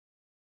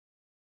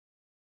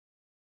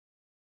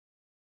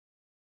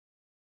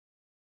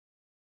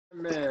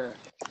Man,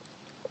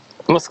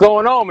 What's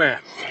going on, man?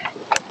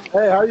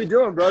 hey, how you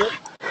doing, brother?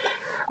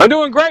 I'm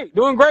doing great,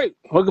 doing great.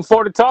 Looking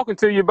forward to talking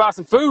to you about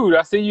some food.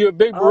 I see you a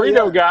big Oh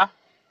burrito yeah, guy.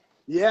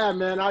 yeah,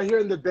 man. Out here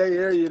in the Bay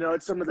Area,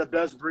 it's some of the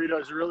best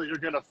burritos really you're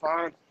gonna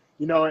find.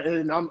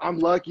 And I'm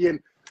lucky. And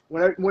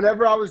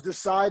whenever I was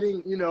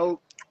deciding,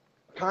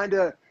 kind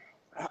of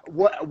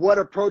what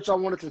approach I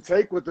wanted to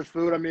take with the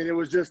food, I mean, it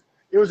was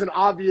an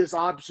obvious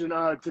option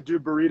to do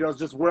burritos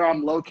just where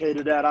I'm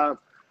located at.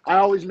 I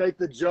always make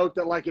the joke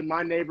that like in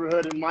my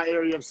neighborhood, in my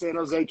area of San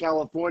Jose,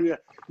 California,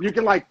 you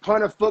can like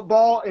punt a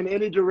football in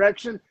any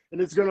direction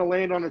and it's gonna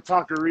land on a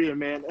taqueria,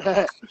 man.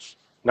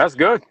 That's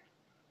good.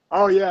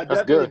 Oh yeah, That's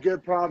definitely a good.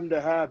 good problem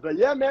to have. But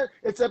yeah, man,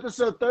 it's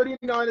episode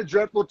 39 of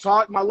Dreadful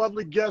Talk. My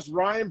lovely guest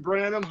Ryan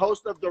Branham,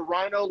 host of the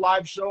Rhino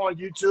Live Show on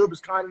YouTube, is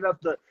kind enough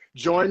to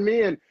join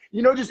me. And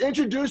just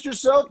introduce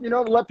yourself.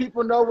 Let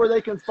people know where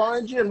they can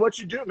find you and what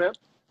you do, man.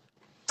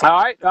 All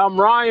right,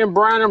 I'm Ryan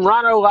Branham.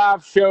 Rhino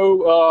Live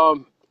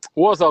Show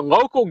was a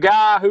local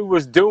guy who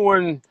was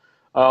doing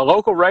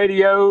local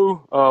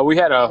radio. We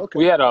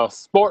Okay. had a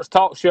sports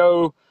talk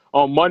show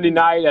on Monday Mhm.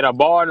 night at a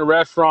bar and a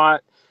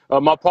restaurant.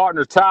 My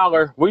partner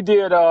Tyler, we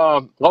did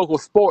local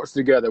sports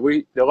together.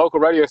 The local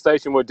radio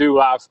station would do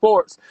live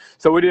sports,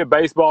 so we did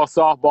baseball,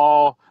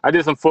 softball. I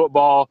did some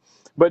football,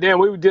 but then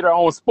we did our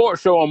own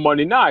sports show on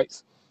Monday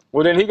nights.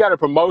 Well, then he got a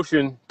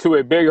promotion to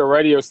a bigger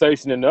radio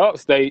station in the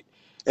upstate,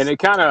 and it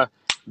kind of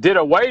did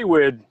away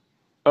with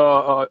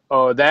that.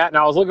 And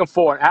I was looking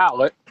for an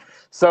outlet.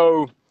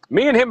 So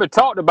me and him had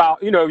talked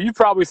about, you've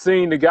probably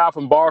seen the guy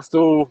from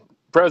Barstool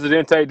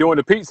Presidente doing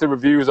the pizza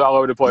reviews all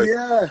over the place.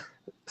 Yeah.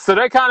 So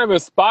that kind of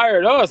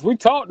inspired us. We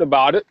talked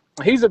about it.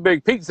 He's a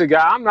big pizza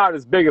guy. I'm not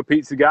as big a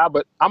pizza guy,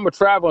 but I'm a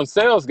traveling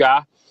sales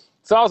guy.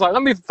 So I was like,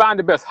 let me find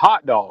the best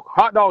hot dog.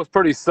 Hot dog is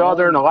pretty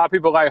southern. A Oh, lot of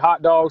people like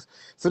hot dogs.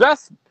 So that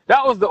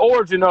was the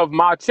origin of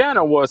my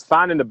channel, was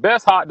finding the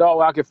best hot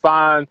dog I could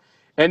find.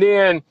 And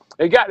then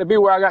it got to be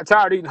where I got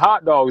tired of eating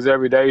hot dogs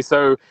every day.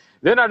 So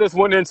then I just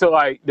went into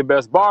like the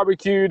best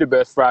barbecue, the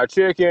best fried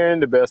chicken,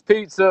 the best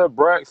pizza,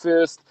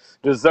 breakfast,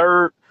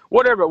 dessert,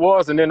 whatever it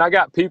was. And then I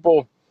got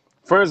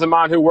friends of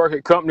mine who work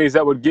at companies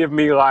that would give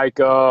me like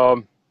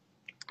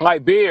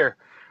beer.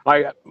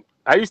 Like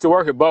I used to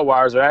work at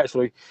Budweiser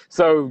actually,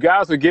 so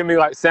guys would give me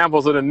like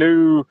samples of the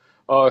new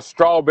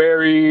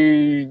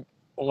strawberry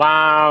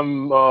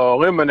lime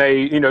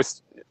lemonade,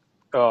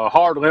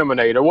 hard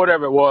lemonade or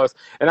whatever it was,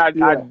 and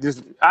yeah.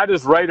 I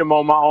just rate them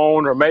on my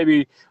own, or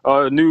maybe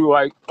new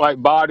like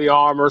Body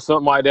Armor or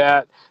something like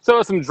that.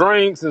 So some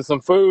drinks and some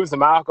food,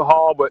 some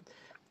alcohol, but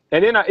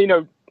and then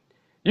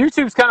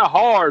YouTube's kind of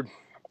hard.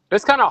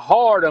 It's kind of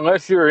hard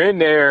unless you're in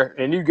there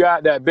and you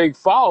got that big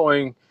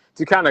following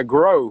to kind of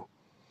grow.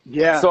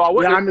 Yeah. So I Yeah,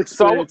 wouldn't. I'm So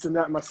experiencing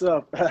that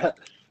myself.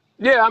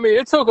 yeah, I mean,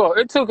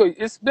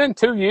 it's been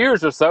 2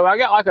 years or so. I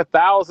got like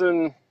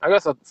 1,000, I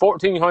guess,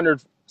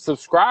 1,400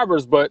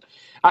 subscribers, but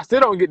I still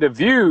don't get the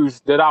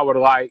views that I would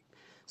like.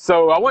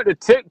 So I went to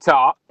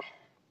TikTok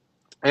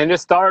and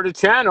just started a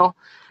channel.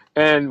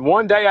 And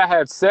one day I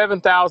had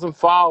 7,000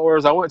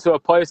 followers. I went to a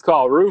place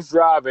called Ruth's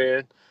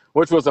Drive-In,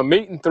 which was a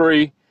meat and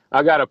three.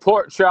 I got a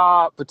pork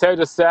chop,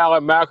 potato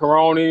salad,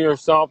 macaroni or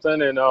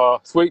something, and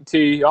sweet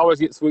tea. I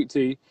always get sweet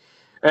tea.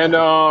 And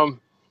all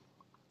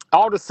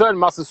of a sudden,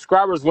 my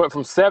subscribers went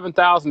from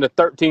 7,000 to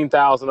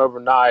 13,000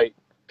 overnight,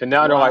 and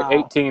now they're like Wow.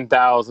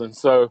 18,000.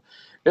 So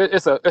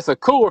it's a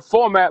cooler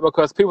format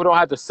because people don't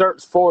have to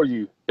search for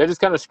you. They just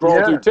kind of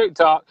scroll through Yeah.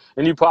 TikTok,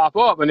 and you pop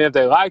up, and if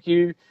they like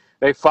you,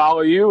 they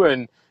follow you,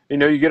 and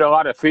you get a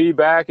lot of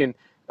feedback. And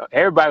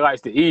everybody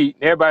likes to eat.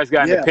 Everybody's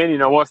got an Yeah.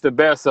 opinion on what's the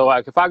best. So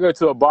like if I go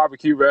to a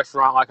barbecue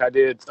restaurant like I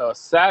did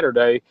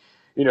Saturday,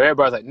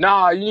 everybody's like,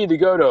 nah, you need to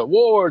go to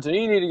Ward's, and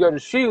you need to go to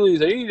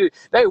Sheely's, and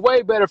they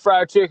way better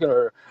fried chicken,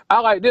 or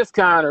I like this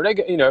kind, or they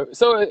get,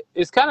 so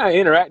it's kind of an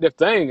interactive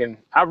thing, and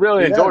I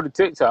really Yeah. enjoyed the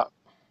TikTok.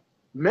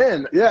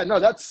 Man, yeah, no,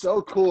 that's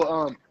so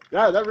cool.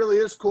 Yeah, that really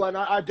is cool, and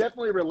I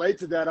definitely relate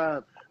to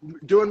that.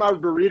 Doing my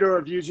burrito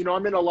reviews,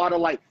 I'm in a lot of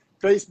like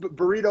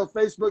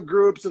Facebook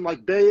groups and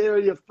like Bay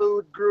Area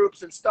food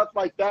groups and stuff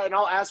like that, and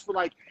I'll ask for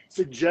like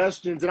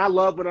suggestions, and I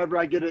love whenever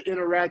I get to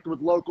interact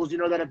with locals,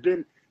 that have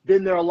been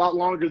there a lot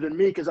longer than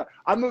me, because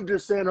I moved to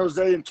San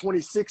Jose in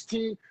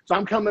 2016, so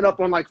I'm coming up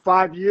on like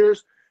 5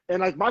 years,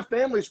 and like my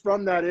family's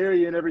from that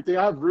area and everything.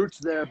 I have roots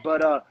there,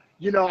 but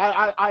you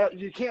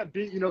can't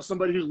beat,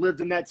 somebody who's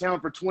lived in that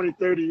town for 20,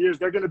 30 years.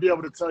 They're going to be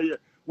able to tell you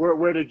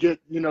where to get,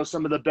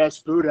 some of the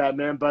best food at,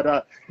 man.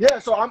 But yeah,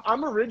 so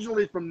I'm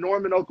originally from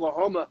Norman,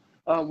 Oklahoma,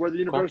 where the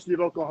University of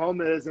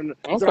Oklahoma is. And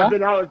so I've Okay.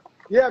 been out,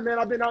 yeah, man,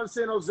 I've been out in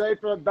San Jose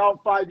for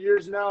about 5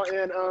 years now.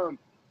 And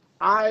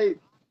I,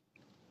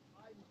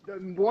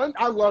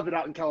 I love it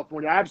out in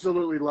California. I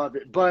absolutely love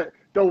it. But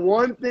the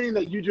one thing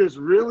that you just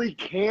really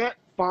can't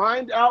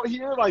find out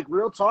here, like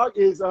real talk,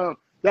 is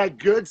that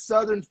good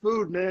Southern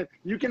food, man.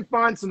 You can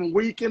find some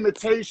weak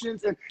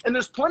imitations, and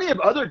there's plenty of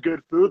other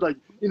good food, like,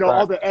 all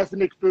Right. the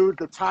ethnic food,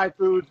 the Thai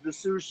foods, the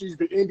sushis,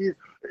 the Indian.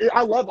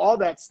 I love all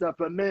that stuff,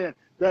 but man,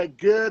 that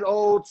good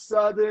old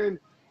Southern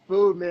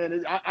food,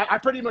 man, I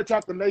pretty much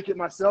have to make it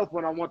myself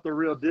when I want the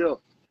real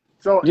deal.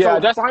 So Yeah, so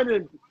that's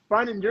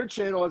finding your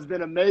channel has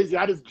been amazing.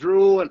 I just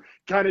drool and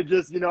kind of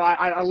just,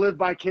 I live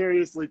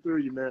vicariously through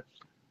you, man.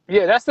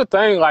 Yeah, that's the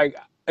thing. Like,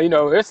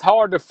 it's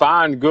hard to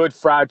find good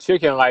fried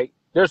chicken. Like,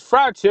 there's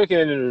fried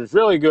chicken and there's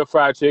really good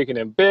fried chicken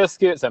and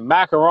biscuits and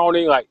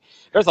macaroni. Like,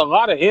 there's a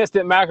lot of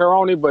instant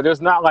macaroni, but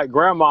there's not like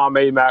grandma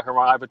made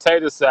macaroni, like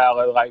potato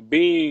salad, like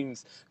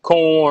beans,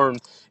 corn.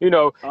 And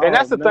Oh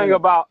that's the thing man.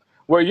 about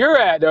where you're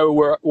at, though,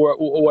 where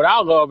what I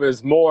love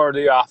is more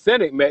the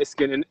authentic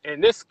Mexican.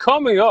 And this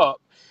coming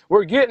up,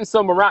 we're getting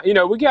some around,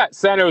 we got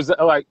San Jose,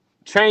 like,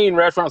 chain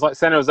restaurants like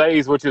San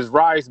Jose's, which is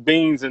rice,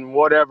 beans, and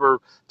whatever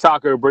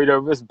taco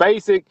burrito. It's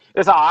basic.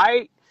 It's all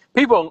right.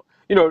 People,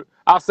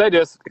 I'll say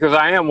this because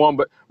I am one,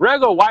 but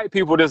regular white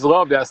people just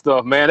love that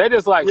stuff, man. They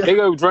just like Yeah. they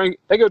go drink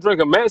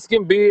a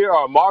Mexican beer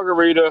or a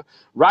margarita,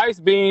 rice,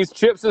 beans,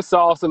 chips and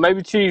sauce, and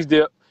maybe cheese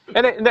dip,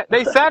 and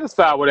they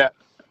satisfied with that.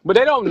 But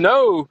they don't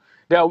know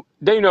that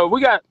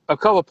we got a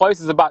couple of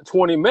places about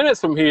 20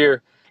 minutes from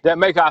here that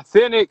make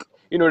authentic.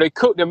 They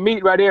cook the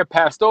meat right there,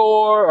 pastor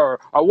or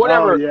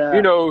Oh whatever,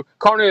 yeah.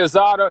 carne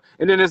asada,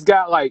 and then it's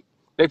got like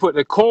they put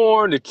the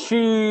corn, the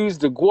cheese,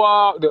 the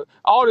guac,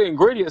 all the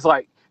ingredients.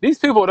 Like these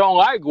people don't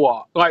like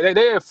guac, like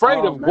they're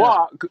afraid Oh of man.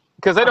 guac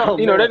because they don't, Oh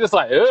they're man. just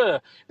like,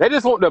 ugh. They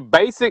just want the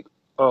basic,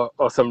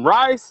 some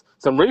rice,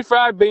 some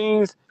refried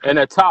beans, and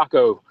a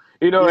taco.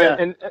 Yeah.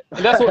 And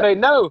that's what they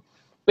know.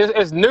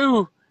 It's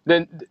new.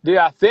 Then the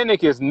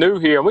authentic is new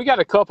here. We got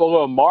a couple of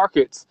little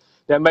markets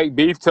that make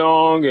beef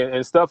tongue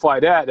and stuff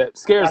like that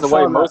I scares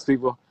away saw that. most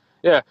people.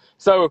 Yeah.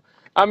 So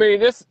I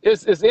mean, it's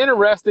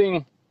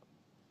interesting.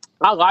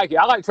 I like it.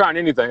 I like trying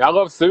anything. I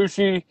love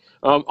sushi.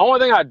 Only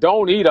thing I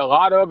don't eat a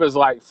lot of is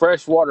like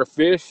freshwater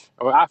fish.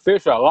 I mean, I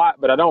fish a lot,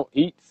 but I don't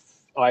eat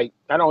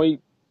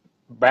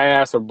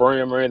bass or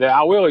brim or anything.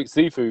 I will eat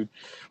seafood,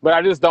 but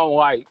I just don't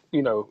like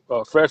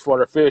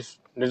freshwater fish.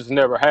 I just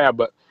never have.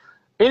 But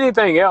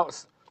anything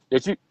else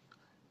that you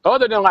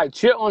other than like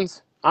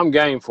chitlins, I'm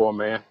game for,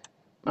 man.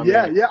 I Yeah,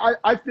 mean, yeah,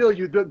 I feel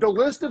you. The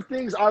list of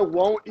things I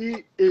won't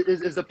eat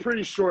is a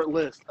pretty short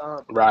list.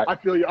 right. I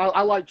feel you.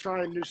 I like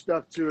trying new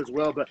stuff too as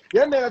well. But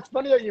yeah, man, it's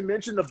funny that you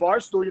mentioned the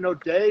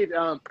Barstool. Dave,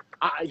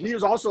 he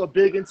was also a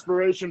big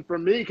inspiration for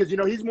me because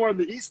he's more on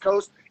the East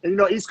Coast, and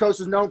East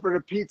Coast is known for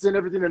the pizza and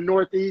everything. The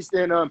Northeast,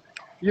 and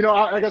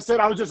like I said,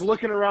 I was just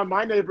looking around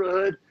my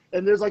neighborhood,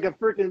 and there's a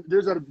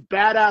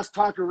badass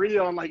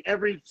taqueria on like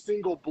every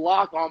single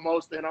block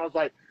almost, and I was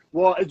like.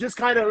 Well,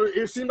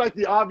 it seemed like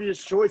the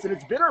obvious choice, and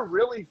it's been a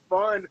really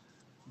fun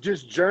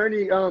just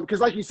journey. Because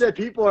like you said,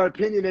 people are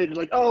opinionated,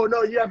 like, oh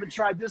no, you haven't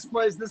tried this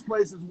place. This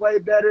place is way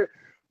better.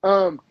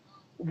 Um,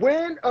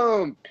 when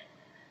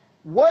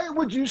what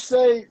would you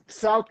say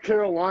South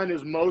Carolina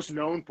is most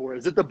known for?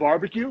 Is it the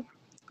barbecue?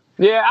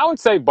 Yeah, I would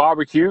say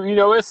barbecue.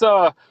 It's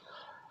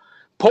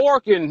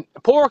pork and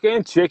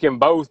chicken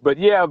both, but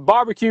yeah,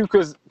 barbecue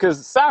because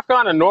South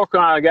Carolina and North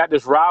Carolina got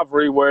this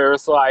rivalry where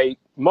it's like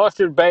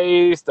mustard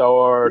based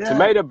or Yeah,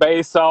 tomato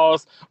based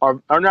sauce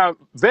or now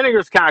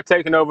vinegar's kind of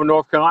taking over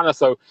North Carolina.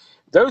 So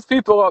those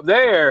people up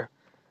there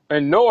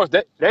in North,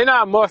 they're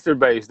not mustard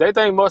based. They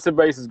think mustard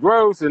based is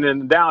gross, and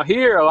then down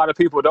here a lot of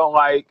people don't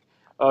like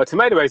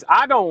tomato based.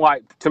 I don't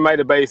like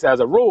tomato based as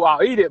a rule.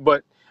 I'll eat it,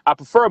 but I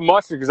prefer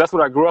mustard because that's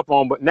what I grew up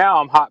on. But now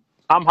I'm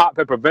hot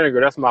pepper vinegar.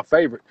 That's my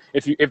favorite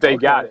if they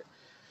got okay. it.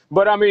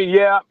 But I mean,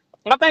 yeah,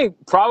 I think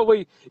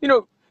probably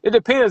it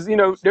depends.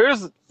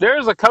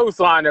 There's a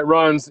coastline that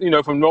runs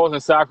from North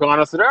and South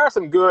Carolina, so there are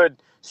some good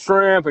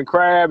shrimp and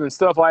crab and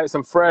stuff like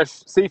some fresh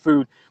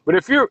seafood. But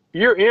if you're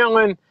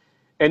inland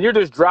and you're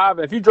just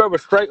driving, if you drove a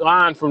straight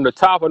line from the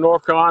top of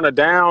North Carolina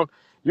down,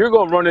 you're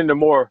gonna run into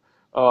more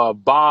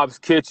Bob's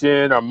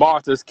Kitchen or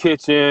Martha's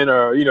Kitchen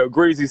or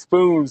Greasy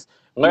Spoons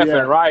left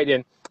and Yeah, right,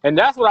 and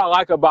that's what I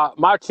like about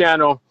my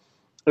channel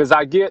is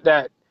I get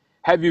that.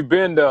 Have you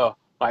been to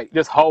like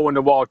this hole in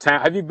the wall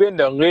town? Have you been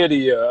to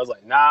Lydia? I was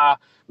like, nah,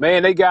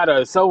 man, they got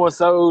a so and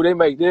so. They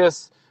make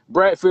this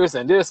breakfast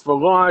and this for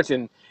lunch,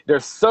 and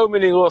there's so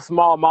many little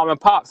small mom and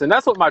pops, and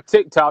that's what my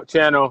TikTok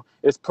channel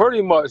is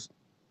pretty much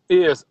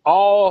is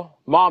all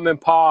mom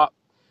and pop.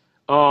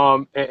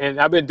 And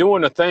I've been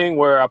doing a thing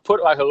where I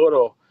put like a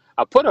little,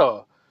 I put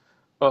a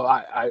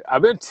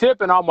I've been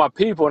tipping all my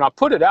people, and I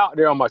put it out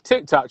there on my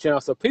TikTok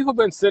channel. So people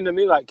been sending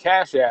me like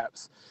cash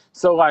apps.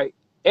 So like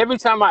every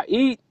time I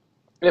eat,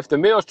 if the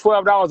meal's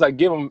 $12, I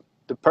give them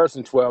the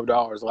person $12.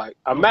 Like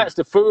I okay. match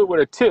the food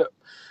with a tip,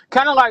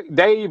 kind of like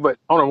Dave, but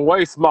on a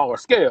way smaller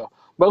scale.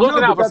 But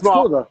No, but that's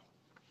cool though.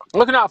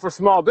 looking out for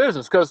small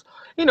business because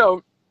you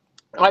know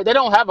like they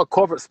don't have a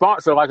corporate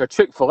sponsor like a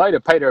Chick-fil-A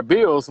to pay their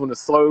bills when the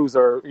slows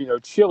or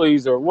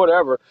Chili's or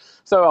whatever.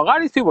 So a lot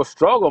of these people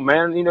struggle,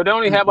 man. They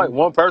only have like Hmm.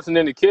 one person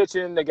in the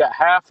kitchen. They got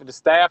half of the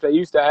staff they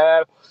used to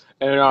have.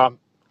 And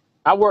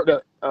I worked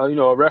at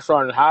a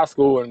restaurant in high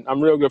school, and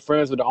I'm real good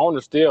friends with the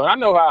owner still. And I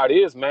know how it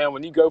is, man.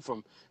 When you go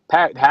from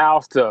packed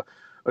house to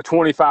a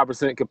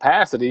 25%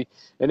 capacity,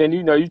 and then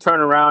you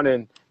turn around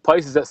in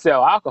places that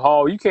sell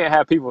alcohol, you can't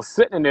have people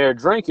sitting in there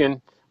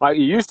drinking like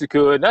you used to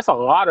could. And that's a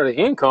lot of the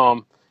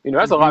income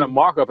that's a lot Hmm. of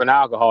markup in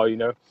alcohol,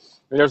 and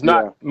there's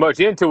not Yeah. much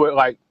into it.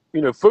 Like,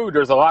 food,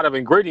 there's a lot of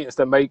ingredients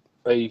that make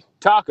a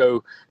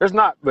taco. There's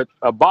not but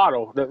a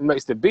bottle that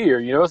makes the beer.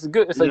 It's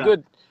a Yeah.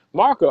 good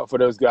markup for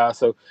those guys.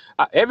 So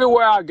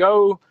everywhere I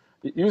go,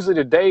 usually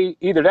the day,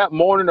 either that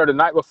morning or the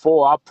night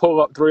before, I'll pull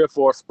up 3 or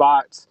 4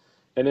 spots,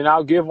 and then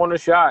I'll give one a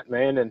shot,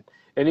 man. And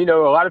a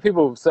lot of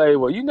people say,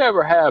 well, you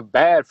never have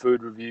bad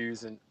food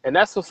reviews, and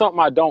that's something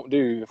I don't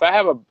do.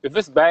 If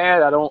it's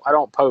bad, I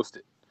don't post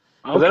it,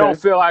 because Okay.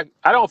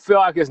 I don't feel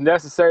like it's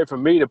necessary for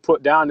me to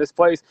put down this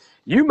place.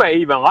 You may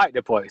even like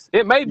the place.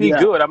 It may be Yeah.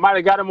 good. I might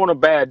have got them on a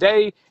bad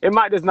day. It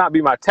might just not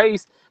be my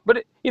taste.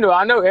 But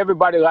I know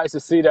everybody likes to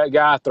see that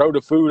guy throw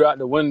the food out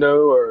the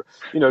window, or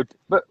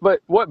but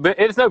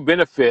it's no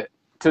benefit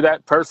to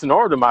that person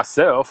or to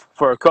myself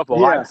for a couple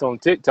Yeah. likes on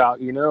TikTok,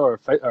 or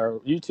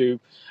YouTube.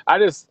 I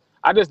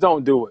just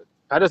don't do it.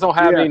 I just don't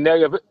have Yeah. any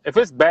negative. If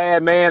it's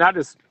bad, man, I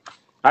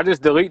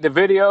just delete the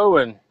video,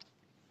 and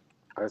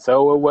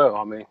so it will.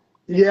 I mean,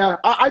 Yeah,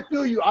 I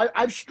feel you.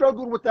 I've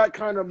struggled with that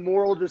kind of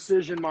moral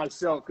decision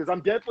myself because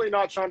I'm definitely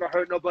not trying to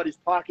hurt nobody's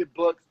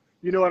pocketbooks.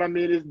 You know what I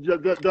mean?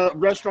 The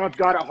restaurants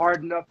got it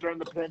hard enough during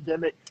the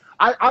pandemic.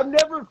 I've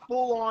never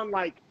full on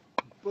like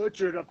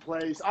butchered a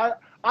place.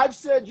 I've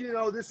said,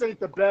 this ain't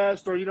the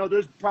best, or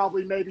there's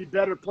probably maybe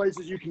better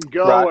places you can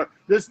go, right. or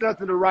there's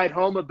nothing to write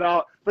home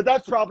about. But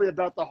that's probably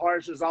about the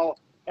harsh as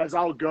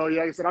I'll go.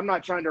 Yeah, like I said, I'm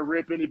not trying to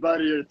rip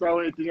anybody or throw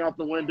anything out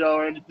the window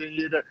or anything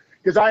either.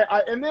 Because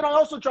and then I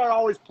also try to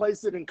always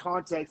place it in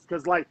context.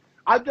 Because like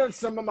I've done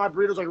some of my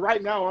burritos. Like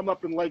right now, I'm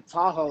up in Lake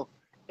Tahoe,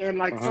 and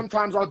like Uh-huh.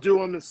 sometimes I'll do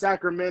them in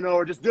Sacramento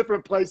or just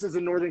different places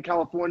in Northern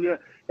California.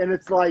 And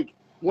it's like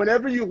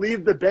whenever you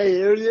leave the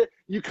Bay Area,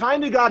 you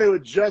kind of got to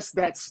adjust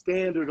that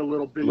standard a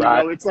little bit.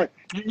 Right. It's like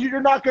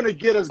you're not going to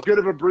get as good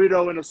of a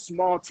burrito in a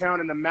small town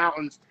in the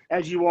mountains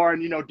as you are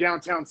in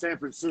downtown San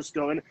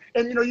Francisco. And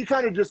you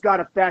kind of just got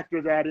to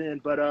factor that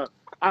in. But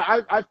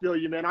I feel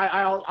you, man.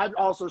 I've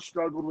also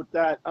struggled with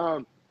that.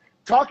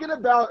 Talking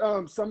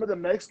about some of the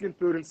Mexican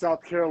food in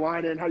South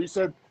Carolina and how you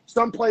said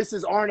some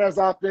places aren't as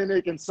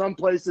authentic and some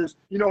places,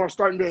 are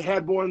starting to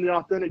head more in the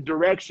authentic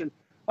direction.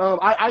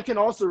 I can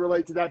also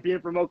relate to that being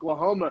from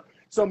Oklahoma.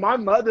 So my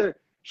mother,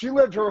 she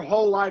lived her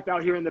whole life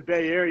out here in the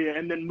Bay Area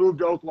and then moved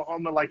to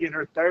Oklahoma like in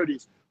her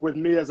 30s with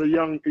me as a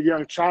young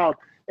child.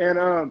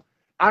 And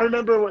I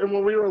remember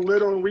when we were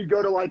little and we'd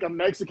go to like a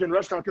Mexican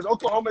restaurant because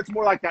Oklahoma, it's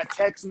more like that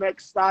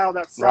Tex-Mex style,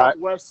 that Right.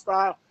 Southwest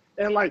style.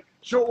 And like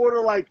she'll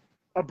order like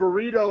a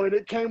burrito and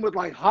it came with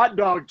like hot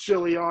dog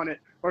chili on it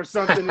or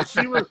something.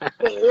 And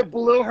it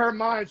blew her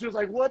mind. She was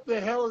like, what the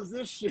hell is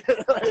this shit?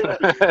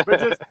 But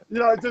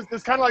just,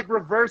 it's kind of like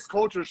reverse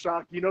culture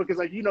shock, because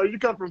like, you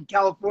come from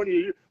California,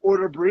 you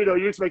order a burrito,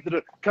 you expect it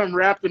to come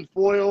wrapped in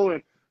foil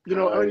and,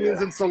 onions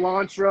Yeah. and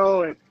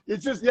cilantro. And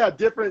it's just,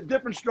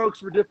 different strokes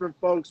for different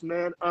folks,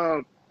 man.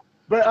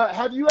 But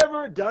have you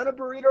ever done a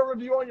burrito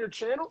review on your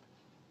channel?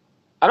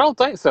 I don't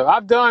think so.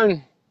 I've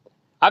done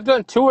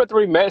 2 or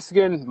 3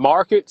 Mexican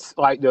markets,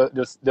 like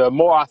the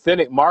more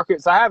authentic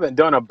markets. I haven't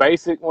done a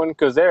basic one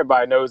because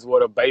everybody knows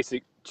what a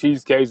basic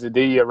cheese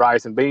quesadilla,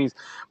 rice and beans.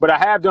 But I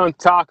have done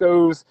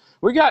tacos.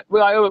 We got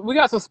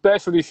some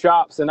specialty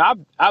shops, and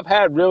I've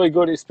had really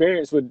good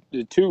experience with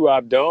the 2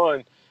 I've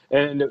done.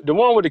 And the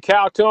one with the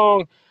cow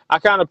tongue, I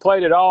kind of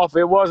played it off.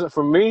 It wasn't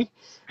for me.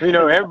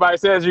 Everybody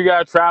says you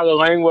got to try the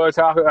lengua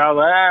taco. I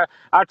was like,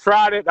 I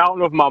tried it. I don't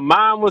know if my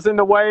mind was in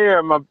the way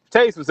or my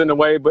taste was in the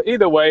way, but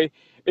either way,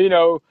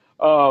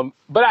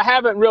 but I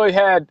haven't really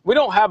we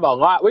don't have a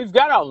lot. We've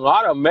got a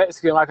lot of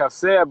Mexican, like I've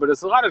said, but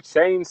it's a lot of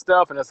chain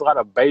stuff and it's a lot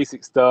of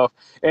basic stuff.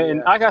 And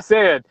Yeah. like I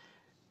said,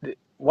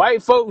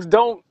 white folks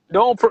don't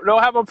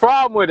have a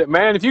problem with it,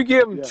 man. If you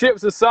give them Yeah.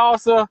 chips and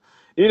salsa,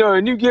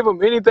 and you give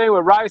them anything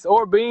with rice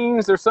or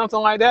beans or something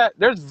like that,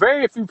 there's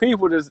very few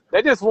people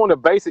they just want a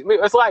basic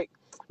meal. It's like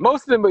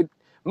most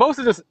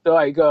of this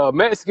like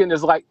Mexican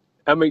is like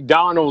a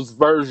McDonald's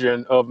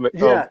version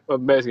Yeah.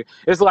 of Mexican.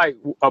 It's like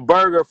a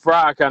burger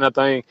fry kind of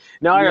thing.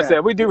 Now, like I Yeah. said,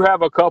 we do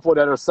have a couple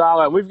that are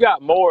solid. We've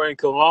got more in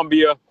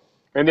Colombia,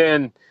 and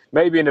then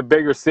maybe in the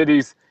bigger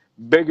cities,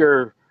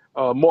 bigger,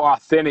 more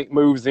authentic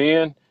moves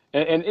in.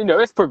 And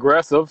it's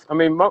progressive. I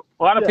mean, a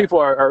lot of Yeah. people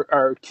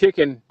are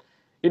kicking,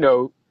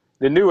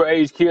 the newer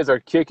age kids are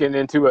kicking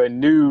into a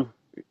new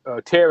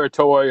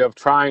territory of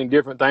trying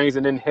different things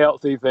and then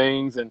healthy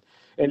things. And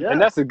Yeah.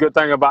 that's a good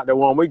thing about the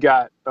one we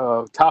got,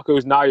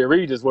 Tacos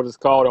Nayarit is what it's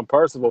called on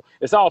Percival.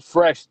 It's all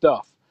fresh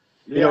stuff.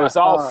 Yeah. It's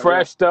all Yeah.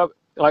 fresh stuff.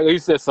 Like you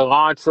said,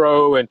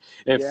 cilantro and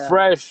Yeah.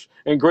 fresh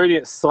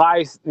ingredients,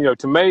 sliced,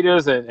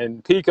 tomatoes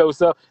and pico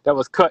stuff that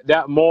was cut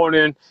that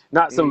morning.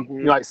 Not some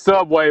Hmm. like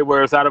Subway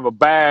where it's out of a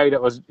bag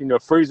that was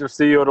freezer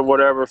sealed or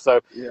whatever.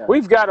 So Yeah.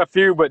 we've got a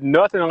few, but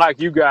nothing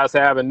like you guys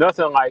have, and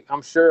nothing like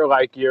I'm sure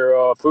like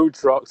your food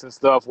trucks and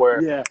stuff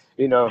where Yeah.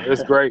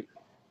 it's great.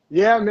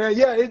 Yeah, man.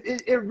 Yeah,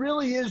 it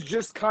really is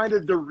just kind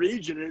of the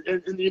region.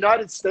 And the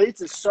United States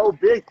is so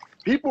big.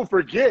 People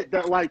forget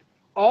that, like,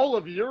 all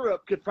of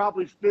Europe could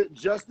probably fit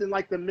just in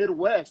like the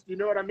Midwest. You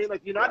know what I mean?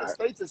 Like the United Right.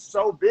 States is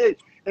so big.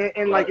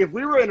 And like Right. if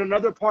we were in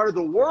another part of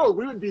the world,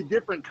 we would be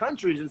different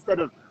countries instead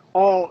of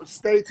all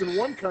states in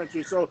one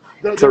country. So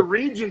the True.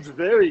 regions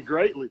vary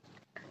greatly.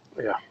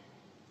 Yeah.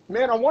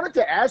 Man, I wanted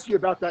to ask you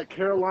about that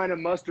Carolina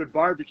mustard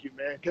barbecue,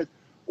 man, because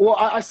well,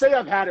 I say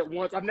I've had it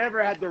once. I've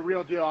never had the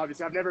real deal.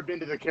 Obviously, I've never been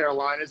to the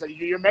Carolinas.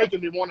 You're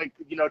making me want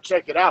to,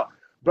 check it out.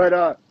 But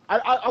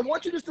I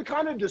want you just to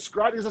kind of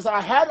describe this.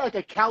 I had like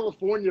a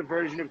California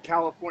version of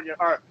California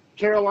or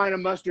Carolina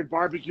mustard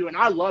barbecue, and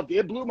I loved it.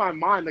 It blew my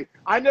mind. Like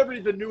I never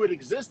even knew it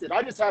existed.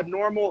 I just had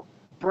normal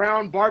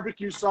brown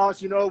barbecue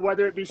sauce,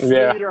 whether it be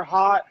Yeah. sweet or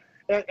hot.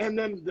 And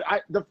then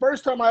the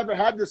first time I ever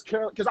had this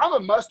because I'm a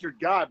mustard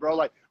guy, bro.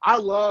 Like I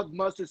love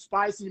mustard,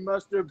 spicy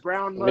mustard,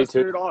 brown Me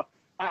too. mustard.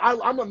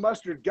 I'm a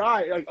mustard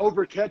guy, like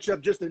over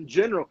ketchup just in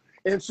general.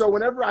 And so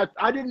whenever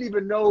I didn't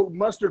even know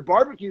mustard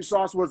barbecue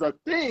sauce was a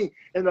thing.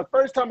 And the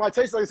first time I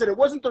tasted it, like I said, it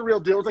wasn't the real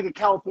deal. It was like a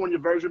California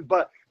version.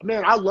 But,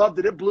 man, I loved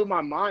it. It blew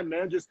my mind,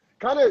 man. Just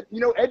kind of,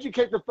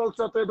 educate the folks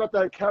out there about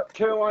that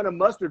Carolina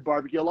mustard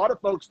barbecue. A lot of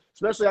folks,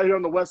 especially out here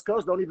on the West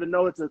Coast, don't even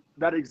know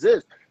that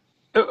exists.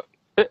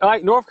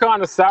 Like North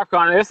Carolina, South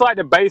Carolina, it's like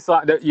the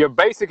baseline. Your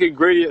basic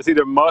ingredients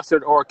either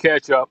mustard or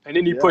ketchup, and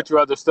then you Yeah. put your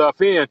other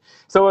stuff in.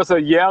 So it's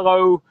a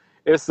yellow.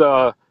 It's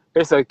a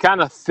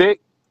kind of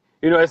thick.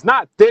 It's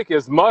not thick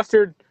as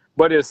mustard,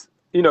 but it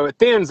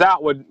thins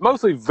out with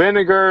mostly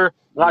vinegar.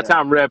 A lot of Yeah.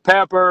 time red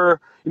pepper.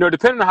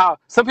 Depending on how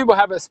some people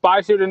have it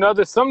spicier than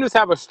others. Some just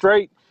have a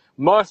straight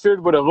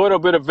mustard with a little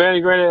bit of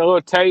vinegar in it, a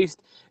little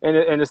taste, and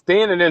it's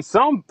thin. And then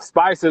some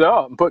spice it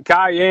up and put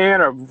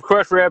cayenne or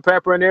crushed red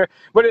pepper in there.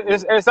 But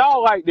it's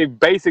all like the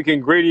basic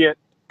ingredient,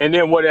 and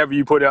then whatever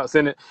you put else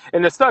in it.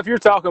 And the stuff you're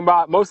talking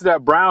about, most of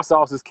that brown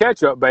sauce is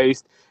ketchup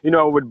based.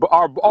 With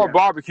our Yeah.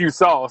 barbecue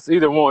sauce,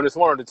 either one. It's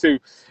one of the two.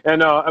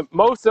 And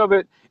most of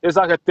it is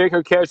like a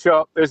thicker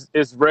ketchup.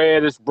 It's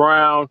red, it's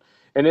brown,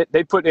 and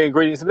they put the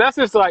ingredients. And that's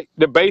just like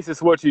the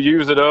basis of what you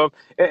use it of.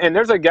 And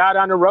there's a guy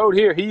down the road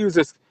here. He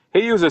uses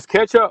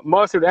ketchup,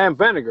 mustard, and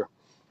vinegar,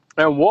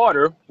 and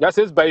water. That's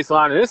his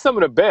baseline, and it's some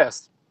of the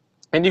best.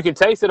 And you can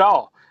taste it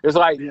all. It's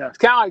Yeah.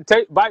 kind of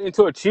like biting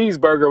into a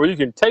cheeseburger where you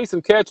can taste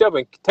some ketchup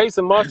and taste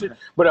some mustard,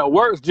 but it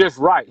works just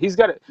right. He's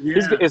got it.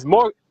 Yeah. It's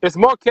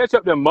more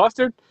ketchup than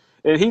mustard.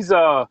 And he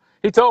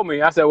told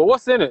me. I said, well,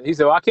 what's in it? He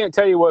said, well, I can't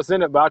tell you what's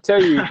in it, but I'll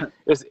tell you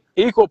it's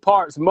equal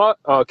parts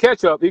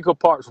ketchup, equal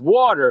parts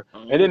water,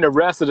 and then the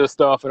rest of the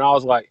stuff. And I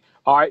was like,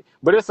 all right,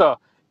 but it's a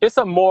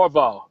more of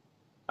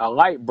a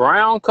light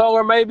brown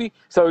color maybe,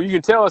 so you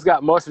can tell it's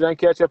got mustard and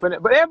ketchup in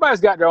it. But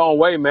everybody's got their own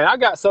way, man. I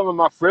got some in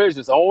my fridge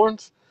that's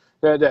orange.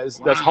 That's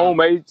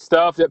homemade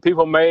stuff that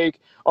people make,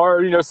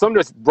 or some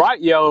that's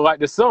bright yellow like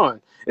the sun.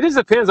 It just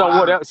depends on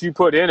what else you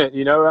put in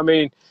it. I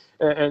mean,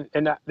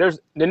 and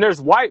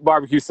there's white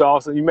barbecue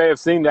sauce, and you may have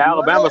seen the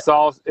Alabama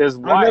sauce is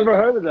white. I've never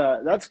heard of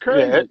that. That's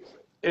crazy.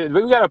 Yeah,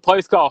 we got a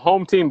place called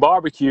Home Team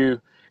Barbecue,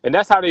 and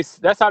that's how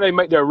they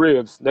make their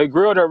ribs. They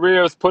grill their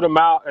ribs, put them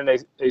out, and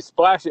they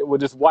splash it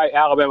with this white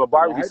Alabama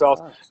barbecue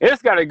sauce. And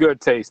it's got a good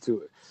taste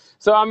to it.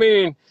 So I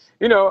mean,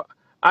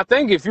 I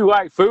think if you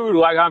like food,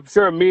 like I'm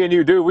sure me and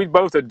you do, we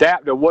both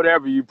adapt to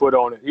whatever you put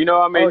on it.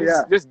 I mean, Oh,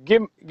 yeah. just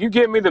give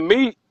me the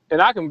meat,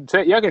 and I can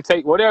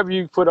take whatever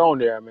you put on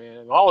there, man,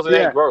 as long as it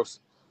ain't gross.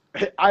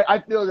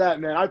 I feel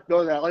that, man. I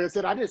feel that. Like I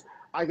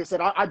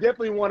said, I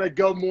definitely want to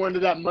go more into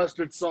that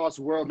mustard sauce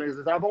world,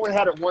 man. I've only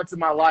had it once in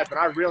my life, and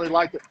I really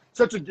liked it.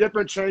 Such a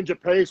different change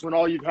of pace when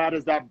all you've had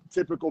is that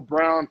typical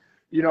brown,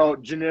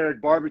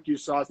 generic barbecue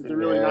sauce. It's a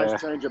really nice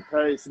change of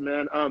pace,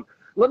 man.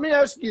 Let me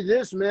ask you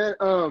this, man.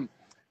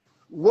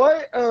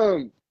 What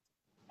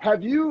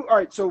have you? All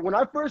right. So when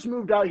I first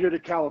moved out here to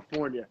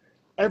California,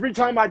 every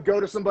time I'd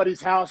go to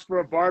somebody's house for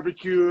a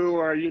barbecue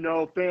or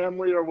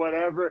family or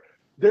whatever,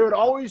 they would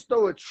always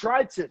throw a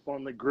tri-tip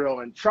on the grill,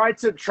 and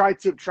tri-tip.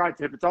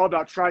 It's all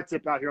about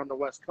tri-tip out here on the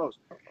West Coast.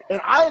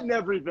 And I had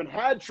never even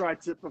had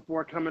tri-tip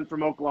before coming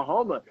from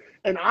Oklahoma.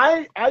 And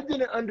I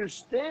didn't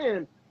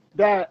understand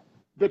that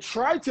the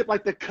tri-tip,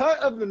 like the cut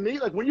of the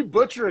meat, like when you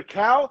butcher a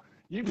cow,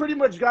 you pretty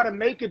much got to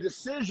make a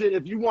decision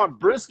if you want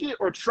brisket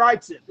or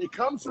tri-tip. It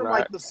comes from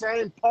like the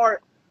same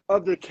part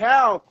of the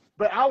cow,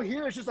 but out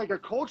here it's just like a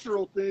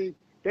cultural thing.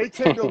 They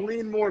tend to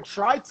lean more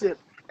tri-tip.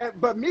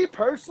 But me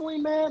personally,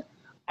 man,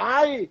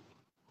 I'll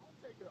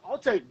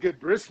take good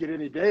brisket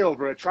any day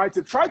over a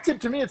tri-tip. Tri-tip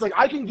to me, it's like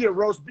I can get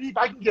roast beef,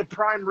 I can get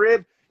prime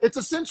rib. It's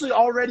essentially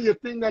already a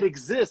thing that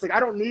exists. Like I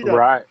don't need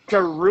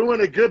to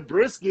ruin a good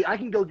brisket. I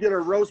can go get a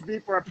roast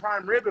beef or a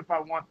prime rib if I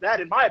want that,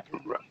 in my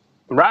opinion.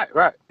 Right.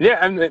 Yeah,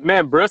 and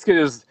man,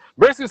 brisket's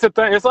a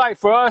thing. It's like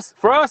for us,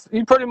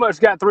 you pretty much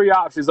got three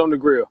options on the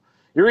grill.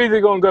 You're either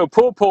gonna go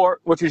pulled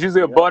pork, which is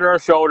usually a butter or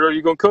shoulder.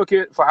 You're gonna cook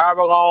it for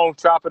however long,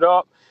 chop it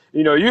up.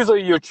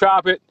 Usually you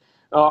chop it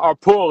or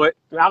pull it.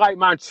 I like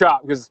mine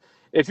chopped because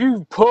if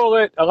you pull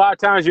it, a lot of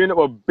times you end up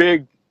with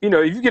big.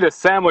 If you get a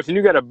sandwich and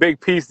you got a big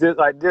piece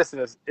like this,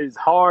 and it's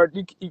hard,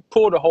 you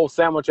pull the whole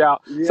sandwich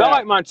out. Yeah. So I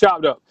like mine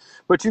chopped up.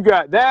 But you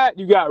got that,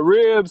 you got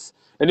ribs,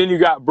 and then you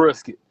got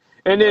brisket,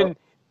 and then.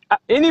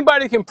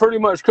 anybody can pretty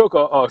much cook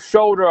a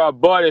shoulder or a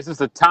butt. It's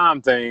just a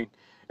time thing.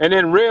 And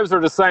then ribs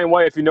are the same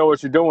way if you know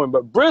what you're doing.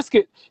 But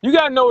brisket, you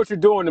got to know what you're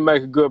doing to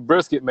make a good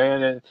brisket,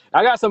 man. And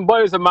I got some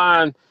buddies of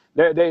mine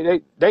that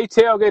they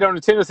tailgate on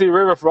the Tennessee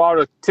River for all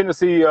the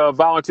Tennessee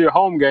volunteer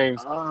home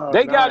games. Oh,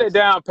 They got it nice.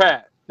 down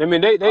pat. I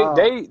mean, Oh,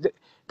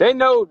 they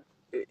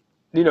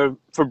know,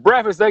 for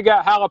breakfast they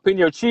got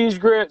jalapeno cheese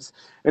grits,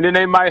 and then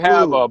they might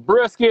have ooh. a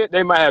brisket,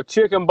 they might have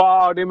chicken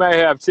ball, they might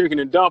have chicken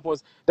and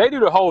dumplings. They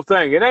do the whole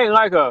thing. It ain't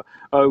like a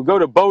go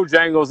to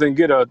Bojangles and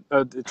get a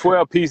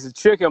 12-piece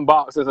chicken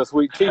box as a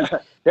sweet tea.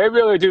 They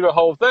really do the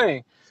whole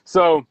thing.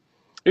 So,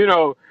 you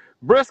know,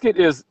 brisket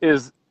is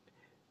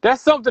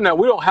that's something that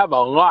we don't have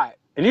a lot.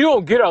 And you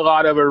don't get a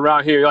lot of it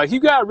around here. Like,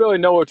 you gotta really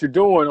know what you're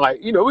doing. Like,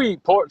 we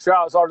eat pork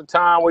chops all the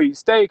time. We eat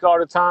steak all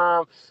the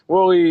time.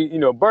 We'll eat,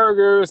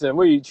 burgers, and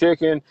we eat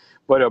chicken.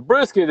 But a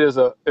brisket is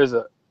a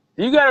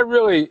you gotta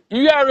really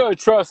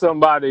trust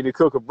somebody to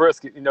cook a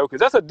brisket, because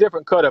that's a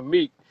different cut of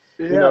meat,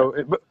 you Yeah. know.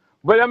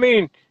 But I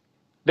mean,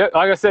 like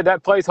I said,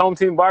 that place, Home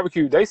Team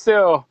Barbecue, they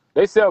sell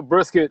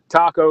brisket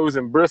tacos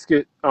and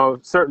brisket.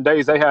 Certain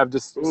days they have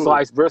just Ooh.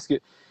 sliced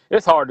brisket.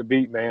 It's hard to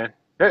beat, man.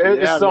 It's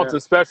Yeah, man. something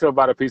special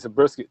about a piece of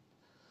brisket.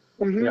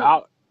 Hmm.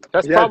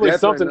 That's Yeah, probably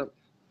definitely. something.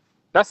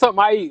 That's something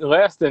I eat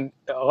less than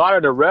a lot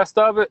of the rest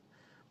of it,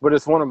 but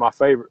it's one of my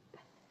favorite.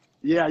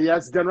 Yeah, yeah,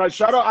 it's done right.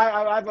 Shout out!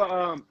 I have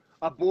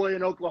a boy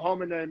in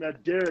Oklahoma named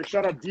Derek.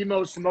 Shout out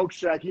Demo Smoke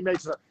Shack. He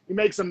makes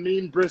some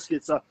mean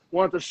briskets.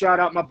 Wanted to shout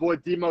out my boy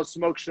Demo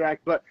Smoke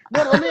Shack. But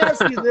man, let me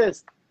ask you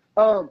this: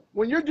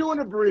 when you're doing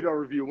a burrito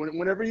review,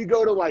 whenever you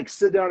go to like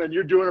sit down and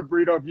you're doing a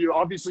burrito review,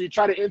 obviously you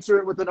try to enter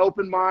it with an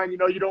open mind.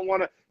 You don't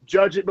want to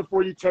judge it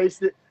before you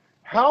taste it.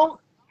 How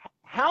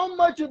how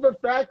much of a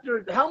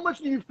factor, how much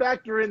do you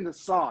factor in the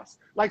sauce?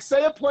 Like,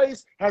 say a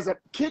place has a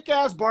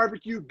kick-ass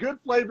barbecue, good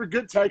flavor,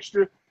 good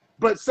texture,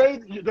 but say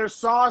their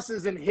sauce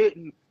isn't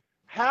hitting.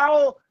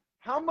 How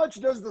how much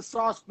does the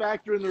sauce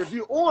factor in the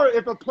review? Or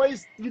if a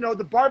place,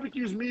 the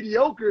barbecue's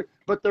mediocre,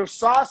 but their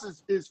sauce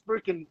is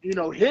freaking,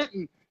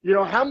 hitting,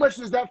 how much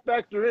does that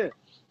factor in?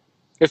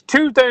 There's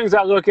two things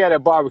I look at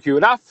barbecue,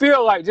 and I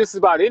feel like just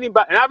about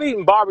anybody, and I've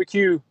eaten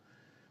barbecue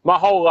my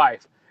whole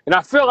life. And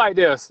I feel like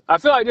this. I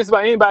feel like just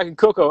about anybody can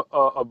cook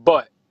a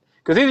butt.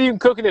 Because either you can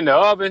cook it in the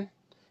oven,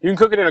 you can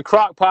cook it in a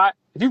crock pot.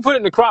 If you put it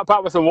in the crock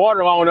pot with some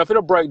water long enough,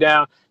 it'll break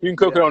down. You can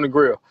cook it Yeah. on the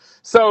grill.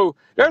 So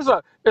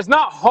it's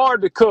not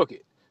hard to cook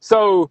it.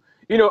 So,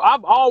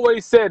 I've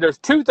always said there's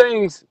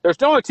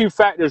only two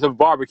factors of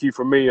barbecue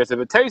for me is if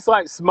it tastes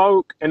like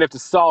smoke and if the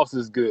sauce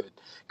is good.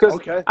 Because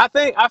Okay.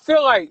 I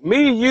feel like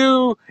me,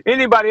 you,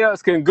 anybody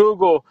else can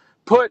Google,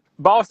 put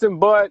Boston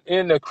butt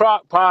in the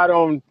crock pot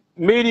on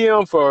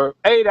medium for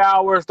 8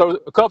 hours, throw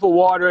a cup of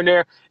water in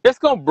there, it's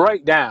going to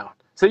break down.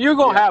 So you're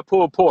going to Yeah. have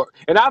pulled pork.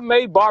 And I've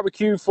made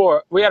barbecue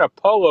we had a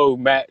polo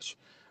match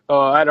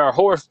at our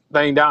horse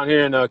thing down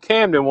here in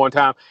Camden one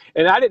time.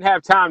 And I didn't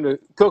have time to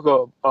cook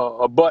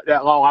a butt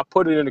that long. I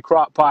put it in the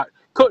crock pot,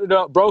 cooked it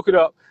up, broke it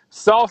up,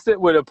 sauced it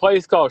with a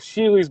place called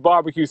Sheely's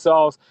barbecue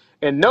sauce.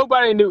 And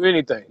nobody knew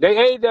anything. They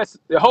ate that,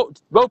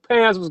 both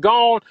pans was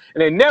gone,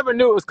 and they never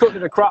knew it was cooked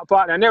in the crock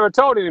pot, and I never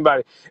told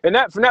anybody. And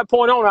from that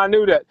point on, I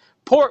knew that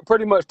pork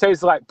pretty much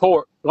tastes like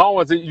pork, as long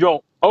as you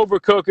don't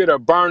overcook it or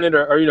burn it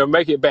or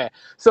make it bad.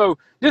 So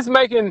just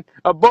making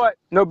a butt,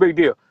 no big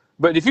deal.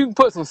 But if you can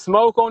put some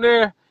smoke on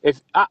there,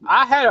 if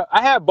I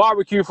had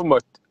barbecue from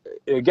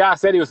a guy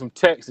said he was from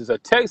Texas, a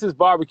Texas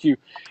barbecue,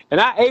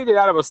 and I ate it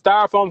out of a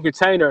styrofoam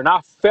container, and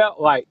I felt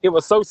like it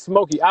was so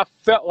smoky. I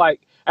felt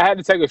like I had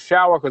to take a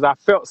shower because I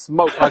felt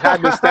smoke, like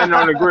I'd been standing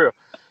on the grill.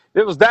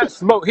 It was that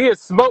smoke. He had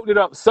smoked it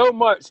up so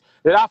much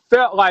that I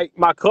felt like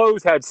my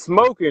clothes had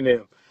smoke in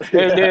them.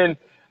 And Yeah. then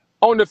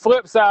on the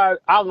flip side,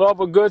 I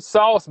love a good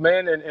sauce,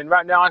 man. And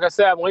right now, like I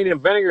said, I'm leaning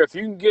vinegar. If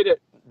you can get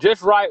it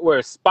just right where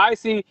it's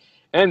spicy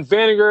and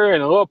vinegar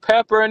and a little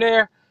pepper in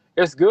there,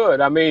 it's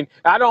good. I mean,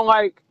 I don't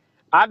like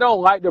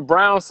the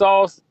brown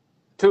sauce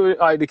to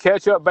like the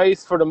ketchup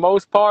base for the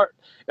most part,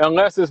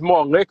 unless it's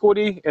more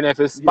liquidy. And if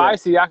it's Yeah.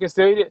 spicy, I can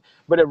still eat it.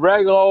 But a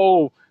regular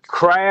old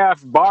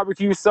Kraft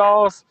barbecue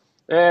sauce,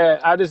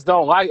 I just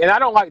don't like. And I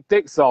don't like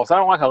thick sauce. I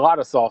don't like a lot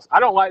of sauce. I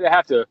don't like to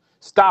have to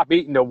stop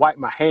eating to wipe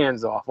my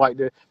hands off, like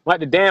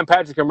the Dan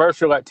Patrick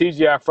commercial at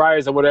TGI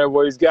Fridays or whatever,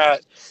 where he's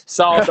got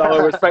sauce all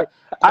over his face.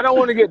 I don't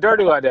want to get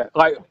dirty like that.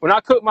 Like when I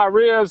cook my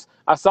ribs,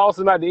 I sauce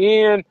them at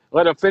the end,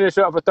 let them finish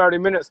up for 30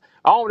 minutes.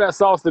 I want that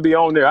sauce to be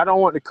on there. I don't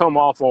want it to come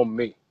off on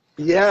me.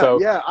 Yeah. So,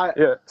 Yeah.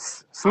 yeah,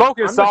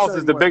 smoking I'm the sauce is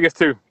same the way. biggest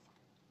two.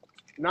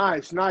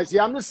 Nice, nice.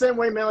 Yeah, I'm the same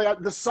way, man. Like,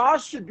 the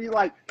sauce should be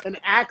like an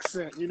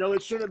accent,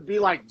 it shouldn't be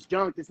like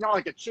junk. It's not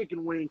like a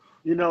chicken wing,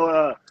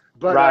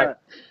 but Right.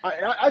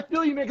 I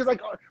feel you, man, because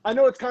like I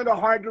know it's kind of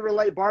hard to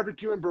relate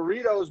barbecue and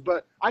burritos,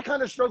 but I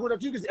kind of struggle with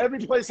that too because every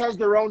place has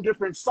their own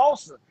different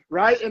salsa,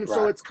 right? And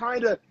so Right.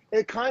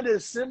 it kind of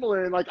is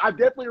similar, and like I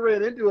definitely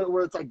ran into it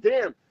where it's like,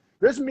 damn,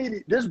 this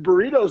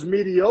burrito's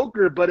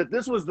mediocre, but if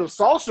this was the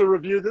salsa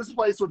review, this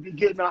place would be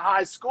getting a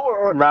high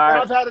score. And Right.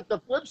 I've had it the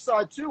flip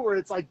side too, where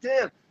it's like,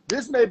 damn,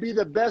 this may be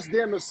the best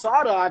damn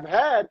asada I've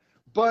had,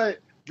 but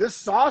this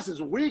sauce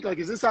is weak. Like,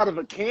 is this out of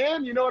a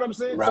can? You know what I'm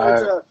saying? So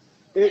Right.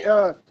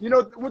 you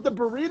know, with the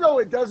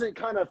burrito, it doesn't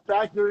kind of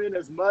factor in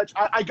as much.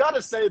 I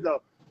gotta say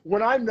though,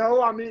 when I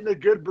know I'm eating a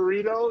good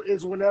burrito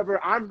is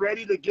whenever I'm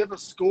ready to give a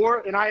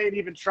score and I ain't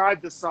even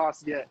tried the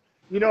sauce yet.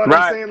 You know what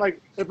I'm Right. saying?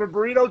 Like, if a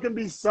burrito can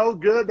be so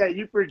good that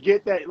you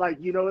forget that, like,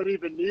 you know, it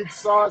even needs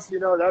sauce, you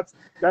know,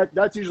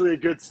 that's usually a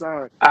good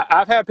sign.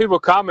 I've had people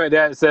comment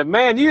that and said,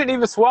 "Man, you didn't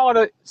even swallow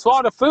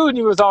the food, and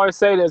you was always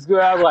saying it's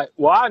good." I was like,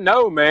 "Well, I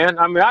know, man.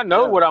 I mean, I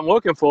know Yeah. what I'm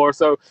looking for.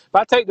 So if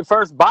I take the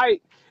first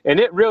bite and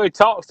it really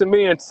talks to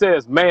me and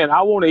says, "Man,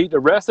 I want to eat the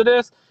rest of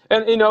this,"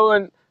 and you know,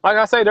 and like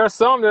I say, there's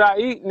some that I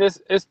eat and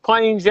it's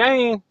plain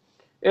Jane,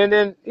 and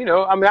then you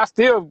know, I mean, I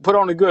still put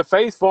on a good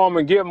face for them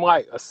and give them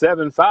like a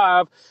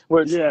 7.5,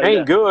 which Yeah,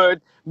 ain't yeah.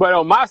 good, but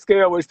on my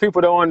scale, which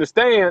people don't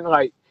understand,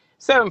 like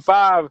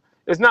 7.5.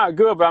 It's not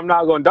good, but I'm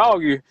not going to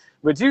dog you.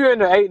 But you in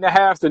the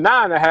 8.5 to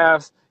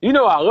 9.5, you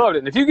know I loved it.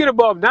 And if you get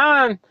above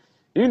 9,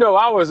 you know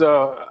I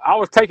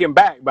was taken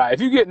back by it.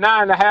 If you get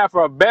 9.5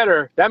 or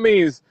better, that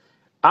means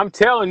I'm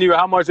telling you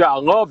how much I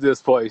love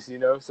this place. You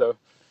know, so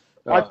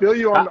I uh, feel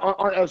you I,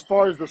 on as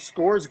far as the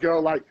scores go.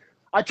 Like,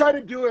 I try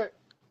to do it.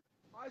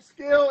 My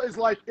scale is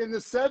like in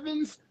the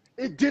sevens.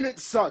 It didn't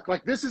suck.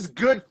 Like, this is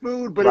good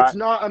food, but it's right,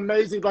 not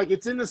amazing. Like,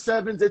 it's in the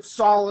sevens. It's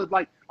solid.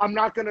 Like, I'm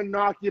not gonna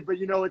knock you, but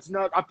you know, it's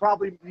not. I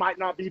probably might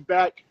not be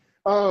back.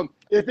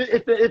 If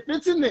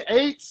it's in the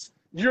eights,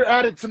 you're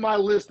added to my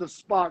list of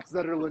spots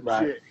that are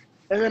right. legit.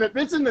 And then if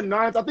it's in the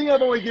nines, I think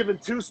I've only given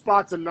 2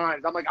 spots of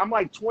nines. I'm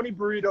like 20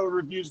 burrito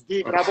reviews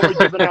deep, and I've only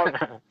given out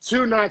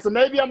 2 nines. So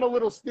maybe I'm a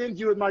little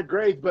stingy with my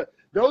grades, but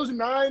those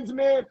nines,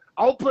 man,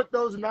 I'll put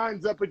those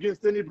nines up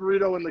against any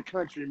burrito in the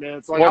country,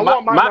 man. So like, Well, I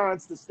want my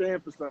nines to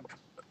stand for something.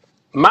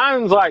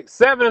 mine's like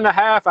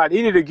 7.5. I'd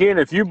eat it again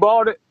if you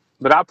bought it,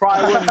 but I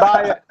probably wouldn't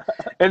buy it.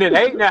 And then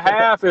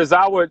 8.5 is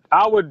I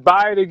would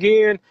buy it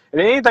again.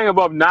 And anything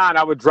above 9,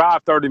 I would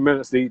drive 30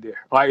 minutes to eat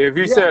there. Like if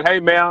you Yeah, said, "Hey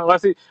man,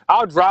 let's eat,"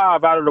 I'll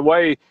drive out of the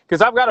way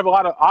because I've got a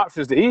lot of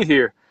options to eat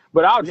here.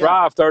 But I'll yeah,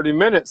 drive 30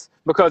 minutes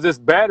because it's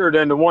better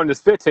than the one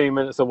that's 15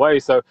 minutes away.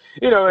 So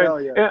you know, and,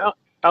 hell yeah, and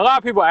a lot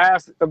of people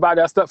ask about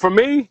that stuff. For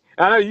me,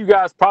 I know you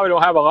guys probably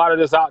don't have a lot of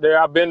this out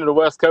there. I've been to the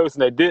West Coast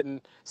and they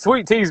didn't.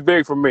 Sweet tea's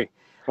big for me.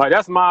 Like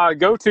that's my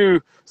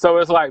go-to. So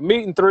it's like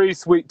meat and three,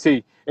 sweet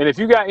tea. And if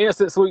you got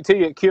instant sweet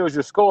tea, it kills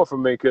your score for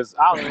me because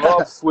I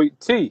love sweet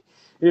tea.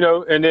 You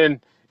know, and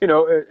then you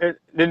know,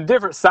 then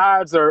different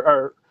sides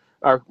are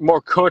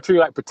more country,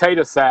 like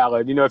potato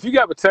salad. You know, if you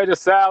got potato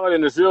salad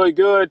and it's really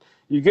good,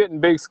 you're getting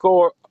big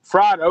score.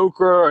 Fried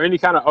okra or any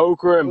kind of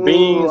okra and ooh,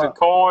 beans and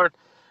corn.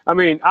 I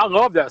mean, I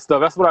love that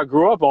stuff. That's what I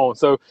grew up on.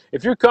 So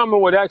if you're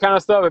coming with that kind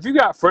of stuff, if you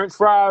got French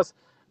fries,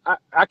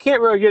 I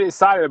can't really get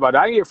excited about it.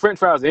 I can get French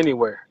fries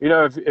anywhere. You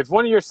know, if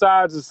one of your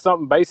sides is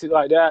something basic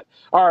like that,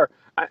 or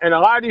and a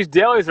lot of these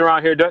delis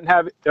around here doesn't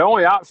have the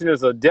only option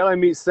is a deli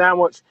meat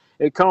sandwich.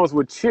 It comes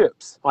with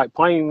chips, like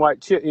plain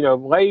white chip, you know,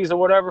 Lay's or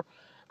whatever.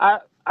 I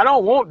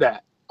don't want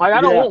that. Like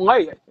I don't yeah, want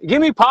Lay.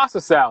 Give me pasta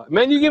salad,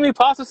 man. You give me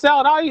pasta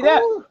salad, I'll eat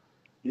that. ooh,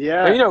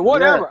 And yeah, you know,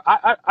 yeah, whatever.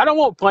 I don't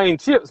want plain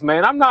chips,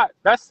 man. I'm not.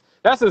 That's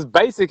as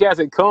basic as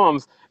it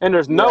comes, and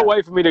there's no yeah,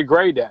 way for me to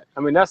grade that.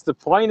 I mean, that's the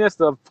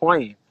plainest of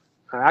plain.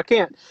 I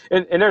can't.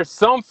 And there's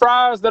some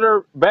fries that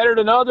are better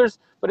than others,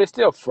 but it's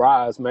still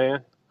fries,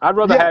 man. I'd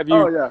rather yeah. have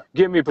Oh you yeah.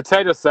 give me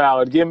potato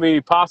salad, give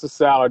me pasta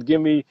salad,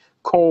 give me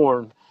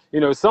corn. You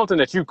know, something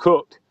that you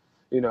cooked.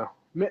 You know.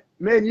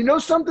 Man, you know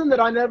something that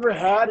I never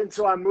had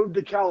until I moved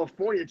to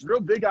California? It's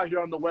real big out here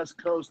on the West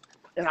Coast,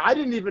 and I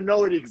didn't even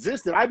know it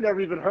existed. I'd never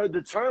even heard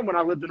the term when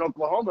I lived in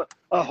Oklahoma.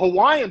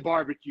 Hawaiian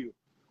barbecue.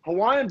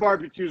 Hawaiian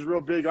barbecue is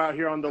real big out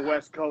here on the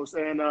West Coast,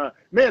 and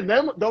man,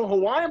 the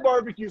Hawaiian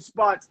barbecue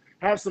spots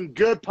have some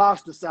good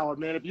pasta salad.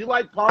 Man, if you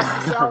like pasta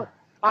salad,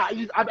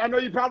 I know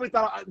you probably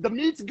thought the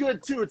meat's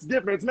good too. It's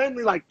different. It's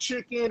mainly like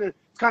chicken, and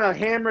it's kind of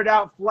hammered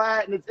out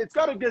flat, and it's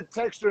got a good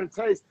texture and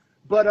taste.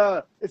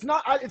 But it's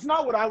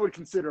not what I would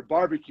consider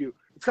barbecue.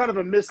 It's kind of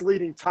a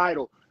misleading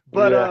title.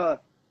 But Yeah.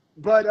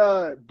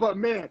 but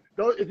man,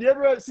 if you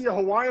ever see a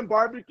Hawaiian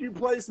barbecue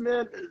place,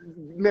 man,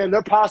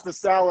 their pasta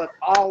salad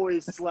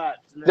always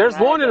slaps. Man,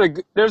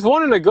 There's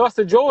one in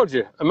Augusta,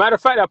 Georgia. A matter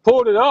of fact, I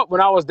pulled it up when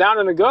I was down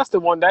in Augusta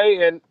one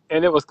day,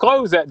 and it was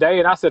closed that day.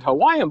 And I said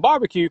Hawaiian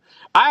barbecue.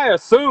 I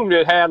assumed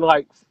it had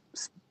like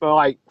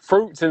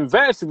fruits and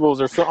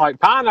vegetables or something like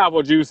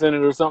pineapple juice in it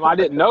or something. I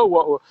didn't know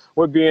what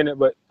would be in it,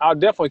 but I'll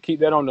definitely keep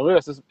that on the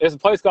list. It's a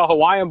place called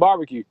Hawaiian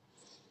Barbecue.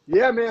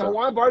 yeah, man, So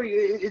Hawaiian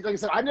barbecue. Like I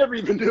said, I never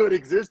even knew it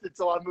existed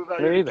until I moved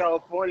out here me to either.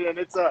 California, and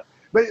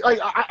but like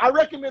I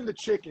recommend the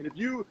chicken. If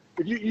you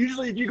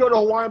go to a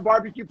Hawaiian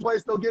barbecue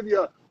place, they'll give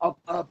you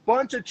a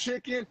bunch of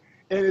chicken,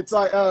 and it's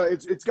like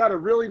it's got a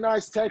really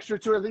nice texture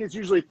to it. I think it's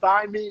usually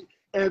thigh meat,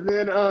 and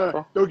then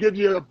Well, they'll give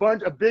you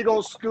a big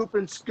old scoop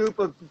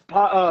of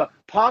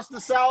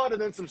pasta salad,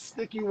 and then some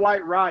sticky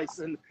white rice.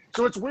 And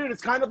so it's weird.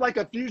 It's kind of like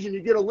a fusion.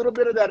 You get a little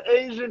bit of that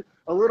Asian,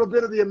 a little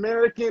bit of the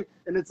American,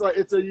 and it's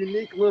a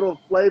unique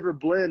little flavor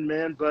blend,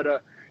 man.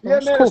 But yeah, that's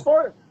man. As cool.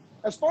 far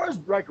as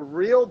like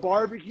real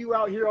barbecue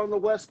out here on the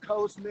West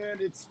Coast, man,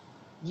 it's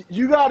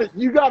you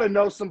gotta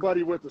know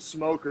somebody with a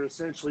smoker,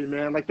 essentially,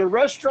 man. Like the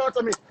restaurants,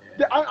 I mean,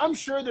 I'm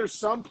sure there's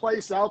some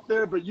place out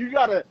there, but you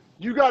gotta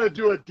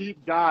do a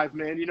deep dive,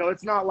 man. You know,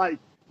 it's not like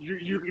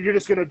you're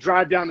just gonna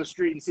drive down the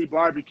street and see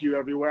barbecue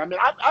everywhere. I mean,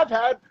 I've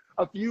had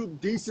a few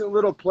decent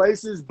little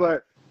places,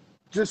 but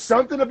just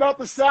something about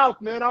the South,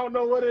 man. I don't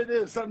know what it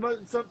is.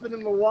 Something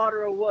in the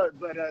water or what,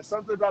 but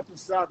something about the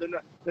South.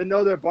 They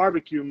know their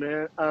barbecue,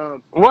 man.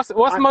 What's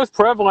I most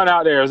prevalent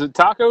out there? Is it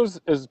tacos?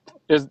 Is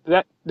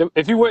that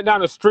if you went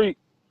down the street,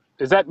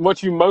 is that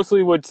what you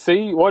mostly would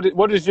see?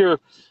 What is your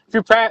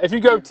if you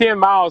go 10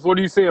 miles, what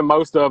are you seeing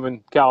most of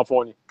in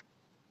California?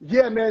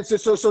 Yeah, man.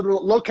 So the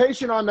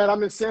location I'm at,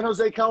 I'm in San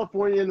Jose,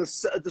 California, in the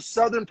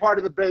southern part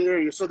of the Bay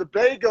Area. So the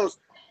Bay goes,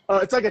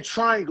 it's like a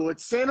triangle.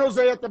 It's San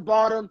Jose at the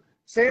bottom,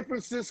 San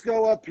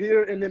Francisco up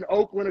here, and then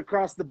Oakland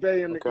across the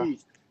bay in the Okay.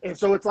 east. And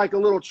so it's like a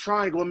little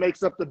triangle. It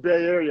makes up the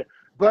Bay Area.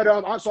 But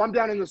so I'm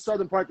down in the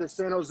southern part of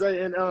San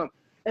Jose,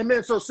 and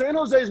man, so San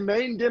Jose's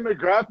main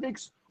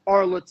demographics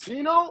are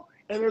Latino,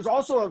 and there's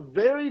also a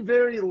very,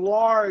 very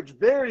large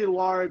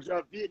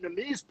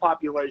Vietnamese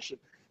population.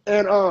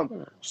 And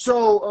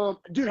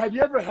dude, have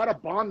you ever had a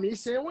banh mi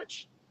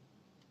sandwich?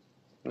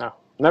 No,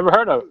 never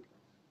heard of it.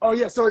 Oh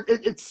yeah, so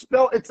it's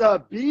spelled, it's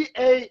a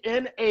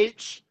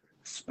BANH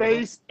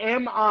Hmm. space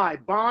MI,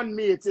 banh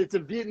mi. It's a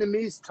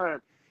Vietnamese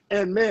term.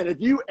 And man, if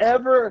you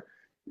ever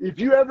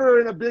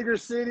in a bigger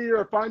city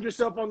or find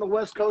yourself on the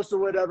West Coast or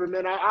whatever,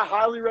 man, I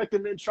highly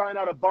recommend trying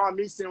out a banh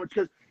mi sandwich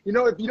because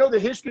if you know the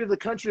history of the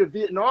country of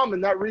Vietnam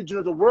and that region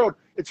of the world,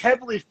 it's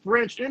heavily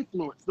French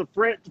influenced. The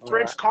All right.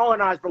 French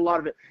colonized a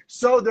lot of it,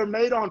 so they're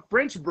made on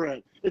French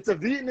bread. It's a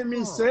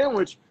Vietnamese Oh.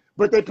 sandwich,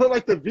 but they put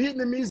like the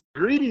Vietnamese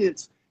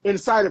ingredients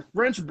inside a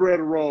French bread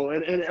roll,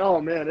 and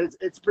oh man,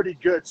 it's pretty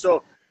good.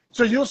 So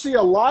you'll see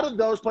a lot of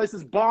those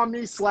places, banh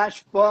mi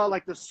slash pho,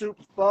 like the soup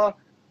pho.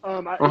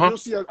 Uh-huh. You'll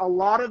see a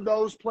lot of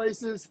those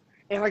places.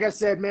 And like I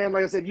said, man,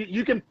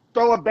 you can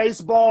throw a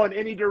baseball in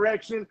any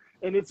direction,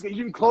 and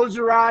you can close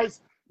your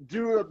eyes,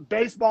 do a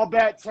baseball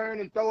bat turn,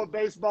 and throw a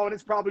baseball, and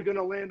it's probably going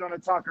to land on a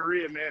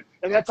taqueria, man.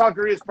 And that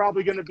taqueria is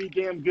probably going to be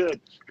damn good.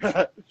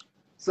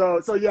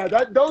 So yeah,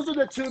 those are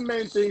the two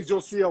main things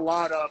you'll see a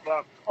lot of.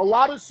 A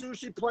lot of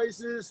sushi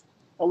places,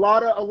 a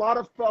lot of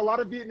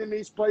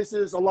Vietnamese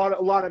places, a lot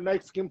of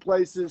Mexican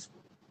places,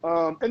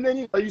 and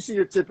then you see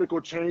your typical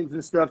chains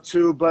and stuff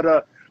too.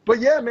 But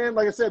yeah, man,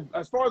 like I said,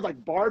 as far as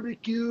like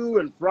barbecue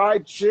and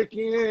fried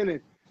chicken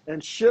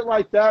and shit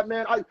like that,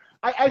 man,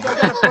 I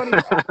got a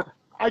funny.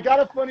 I got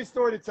a funny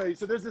story to tell you.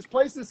 So there's this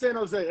place in San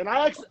Jose, and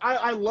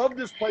I love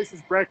this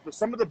place's breakfast.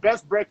 Some of the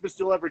best breakfast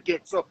you'll ever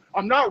get. So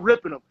I'm not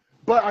ripping them,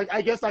 but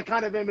I guess I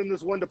kind of am in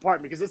this one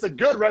department because it's a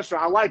good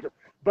restaurant. I like it,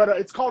 but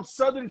it's called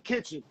Southern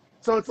Kitchen.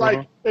 So it's Hmm.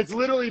 like it's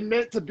literally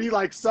meant to be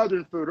like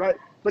Southern food, right?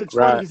 But it's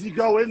funny Right. because you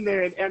go in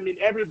there, and I mean,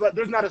 everybody,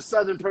 there's not a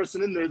Southern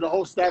person in there. The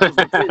whole staff is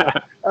Latino.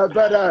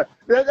 But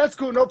that's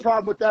cool, no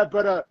problem with that.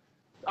 But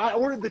I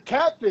ordered the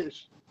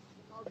catfish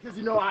because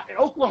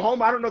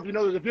Oklahoma. I don't know if you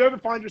know this. If you ever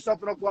find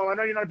yourself in Oklahoma, I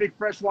know you're not a big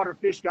freshwater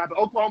fish guy, but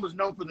Oklahoma's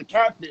known for the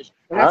catfish,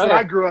 and that's Oh what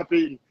I yeah. grew up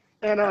eating.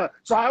 And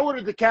so I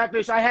ordered the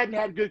catfish. I hadn't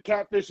had good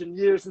catfish in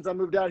years since I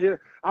moved out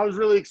here. I was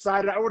really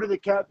excited. I ordered the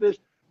catfish.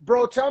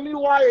 Bro, tell me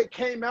why it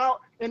came out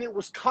and it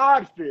was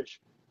codfish.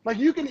 Like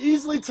you can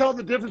easily tell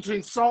the difference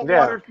between Yeah.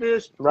 saltwater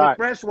fish and Right.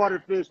 freshwater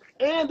fish.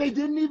 And they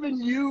didn't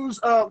even use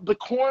the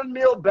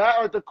cornmeal bat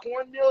or the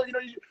cornmeal.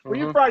 When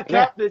you Hmm. fry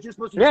Yeah. catfish, you're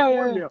supposed to use Yeah. Yeah.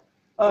 Yeah. cornmeal.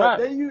 Right.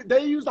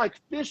 They use like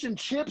fish and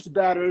chips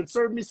batter and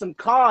served me some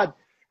cod.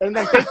 And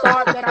like they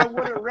thought that I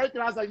wouldn't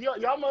recognize. Like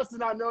y'all must have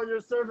not known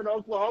you're serving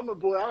Oklahoma,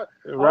 boy. I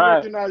Right.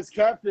 recognize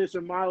catfish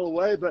a mile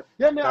away. But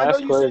yeah, man, I know That's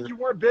you said crazy. you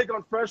weren't big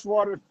on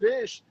freshwater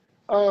fish.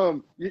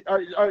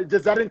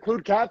 Does that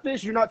include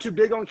catfish? You're not too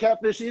big on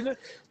catfish either?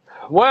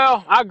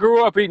 Well, I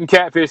grew up eating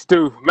catfish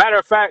too. Matter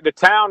of fact, the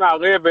town I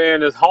live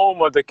in is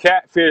home of the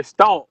Catfish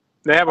Stomp.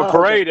 They have a Oh,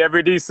 okay. parade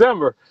every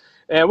December.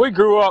 And we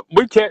grew up,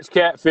 we catch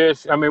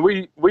catfish. I mean,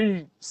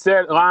 we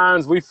set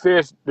lines, we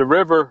fish. The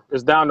river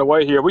is down the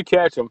way here. We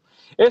catch them.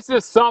 It's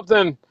just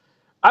something,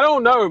 I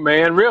don't know,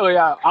 man. Really,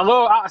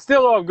 I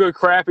still love good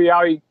crappie.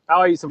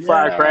 I'll eat some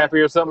fried Yeah.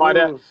 crappie or something like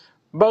that. Ooh.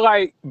 But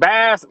like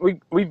bass,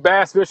 we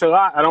bass fish a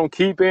lot. I don't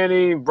keep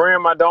any.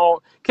 Brim, I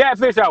don't.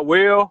 Catfish, I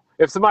will.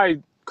 If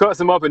somebody cuts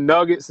them up in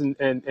nuggets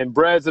and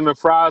breads them and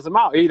fries them,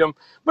 I'll eat them.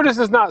 But it's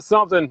just not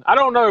something, I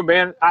don't know,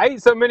 man. I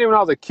ate so many when I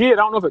was a kid. I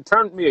don't know if it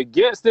turned me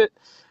against it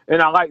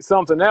and I like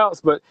something else.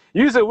 But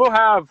usually we'll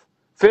have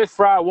fish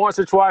fry once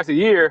or twice a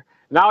year,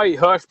 and I'll eat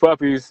hush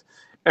puppies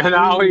and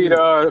I'll eat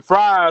Mm.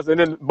 fries. And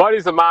then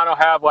buddies of mine will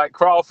have like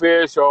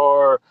crawfish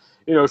or,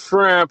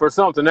 shrimp or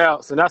something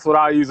else. And that's what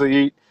I usually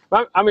eat.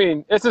 I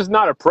mean, it's just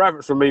not a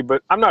preference for me,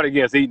 but I'm not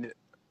against eating it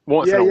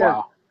once Yeah, in a yeah.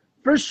 while.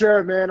 For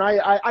sure, man.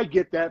 I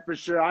get that for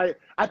sure.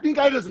 I think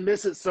I just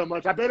miss it so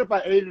much. I bet if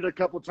I ate it a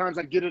couple times,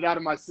 I'd get it out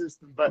of my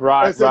system. But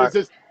like I Right, said, right. it's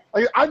just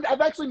like,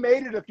 I've actually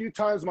made it a few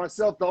times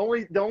myself. The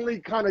only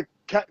kind of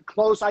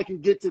close I can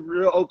get to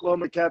real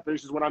Oklahoma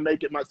catfish is when I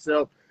make it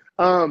myself.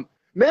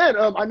 Man,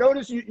 I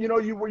noticed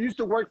you were used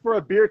to work for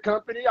a beer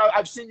company.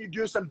 I've seen you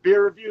do some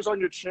beer reviews on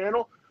your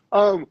channel.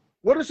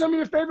 What are some of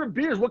your favorite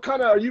beers? What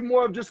kind of, are you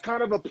more of just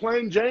kind of a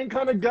plain Jane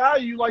kind of guy?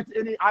 You like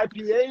any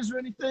IPAs or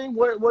anything?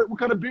 What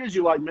kind of beers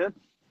you like, man?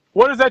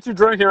 What is that you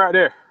drinking right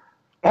there?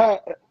 Uh,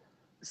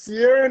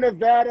 Sierra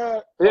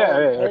Nevada, Yeah,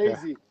 yeah, okay.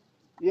 hazy.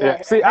 Yeah.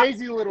 Yeah, See,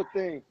 hazy little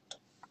thing.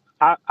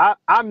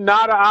 I'm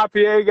not an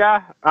IPA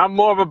guy. I'm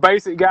more of a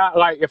basic guy.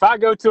 Like if I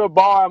go to a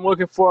bar, I'm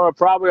looking for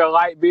probably a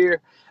light beer.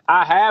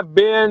 I have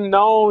been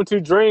known to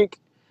drink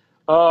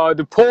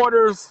the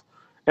porters,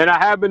 and I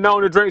have been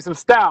known to drink some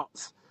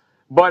stouts.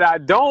 But I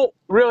don't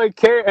really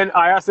care. And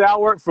like I said, I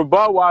worked for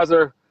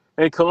Budweiser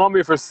in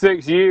Colombia for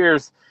 6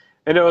 years,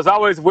 and it was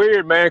always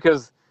weird, man,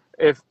 because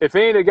if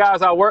any of the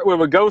guys I worked with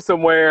would go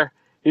somewhere,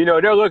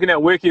 they're looking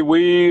at Wiki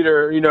Weed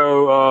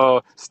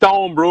or,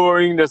 Stone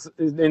Brewing that's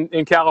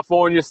in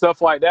California,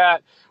 stuff like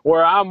that,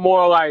 where I'm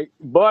more like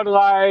Bud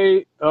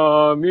Light,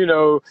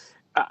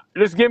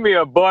 just give me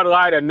a Bud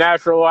Light, a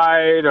Natural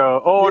Light, a Yeah.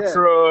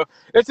 Ultra.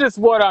 It's just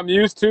what I'm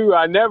used to.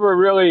 I never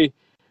really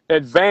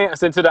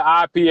advanced into the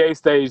IPA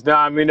stage. Now,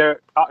 I mean, they're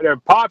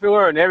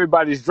popular and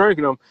everybody's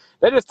drinking them.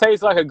 They just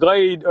taste like a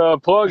Glade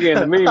plug-in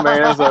to me,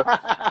 man. So,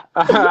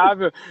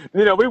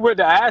 we went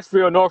to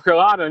Asheville, North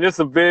Carolina, and it's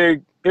a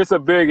big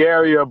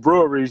area of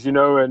breweries,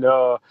 and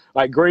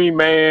like Green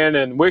Man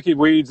and Wicked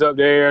Weeds up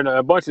there, and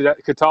a bunch of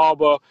that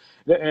Catawba,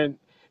 and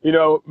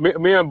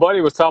me and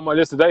Buddy was talking about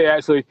this today.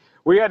 Actually,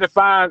 we had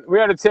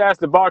to ask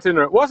the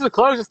bartender, what's the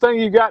closest thing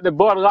you got to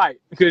Bud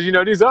Light? Because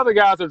these other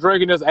guys are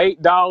drinking this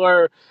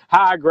 $8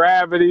 high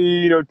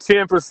gravity, 10%,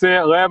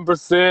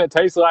 11%,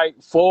 tastes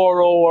like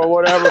floral or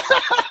whatever.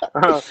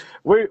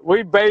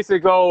 We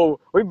basic old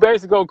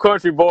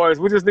country boys.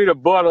 We just need a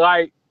Bud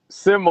Light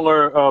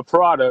similar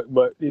product,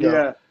 but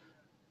Yeah.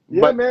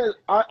 Yeah, but man.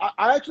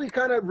 I actually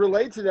kind of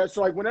relate to that.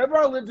 So, like, whenever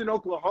I lived in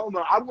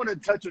Oklahoma, I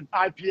wouldn't touch an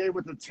IPA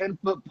with a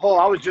 10-foot pole.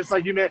 I was just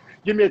like, you man,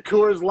 give me a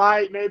Coors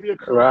Light, maybe a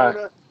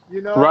Corona,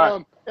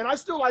 right. And I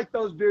still like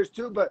those beers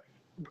too, but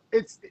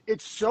it's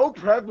so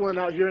prevalent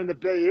out here in the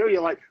Bay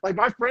Area. Like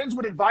my friends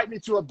would invite me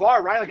to a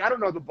bar, right? Like, I don't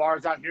know the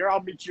bars out here.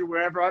 I'll meet you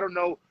wherever. I don't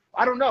know.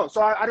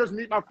 So I just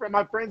meet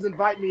my friends,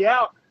 invite me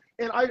out,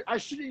 and I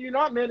shit you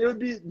not, man. It would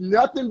be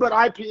nothing but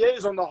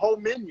IPAs on the whole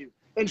menu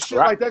and shit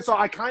Right. like that. So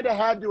I kind of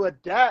had to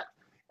adapt,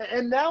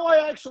 and now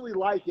I actually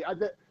like it.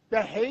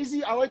 The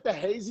hazy, I like the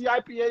hazy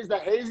IPAs. The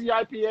hazy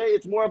IPA,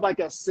 it's more of like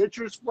a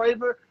citrus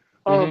flavor.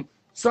 Mm-hmm.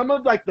 Some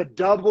of like the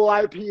double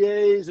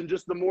IPAs and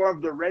just the more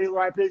of the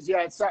regular IPAs,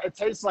 yeah, it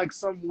tastes like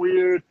some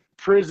weird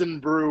prison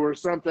brew or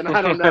something.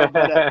 I don't know,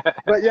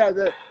 but yeah,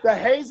 the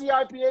hazy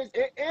IPAs,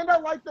 and I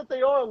like that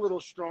they are a little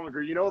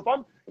stronger. If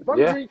I'm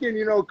Yeah. drinking,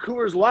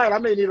 Coors Light, I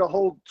may need a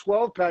whole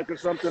 12-pack or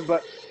something,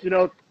 but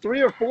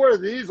 3 or 4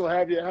 of these will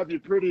have you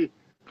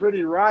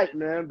pretty right,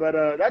 man. But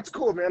that's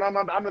cool, man.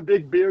 I'm a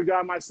big beer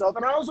guy myself,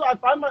 and I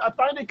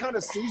find it kind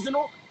of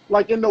seasonal.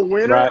 Like in the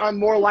winter, Right. I'm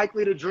more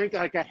likely to drink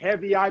like a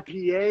heavy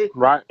IPA,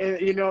 Right. and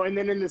and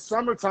then in the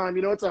summertime,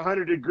 it's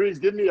 100 degrees.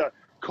 Give me a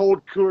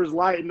cold Coors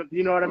Light, and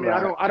you know what I mean.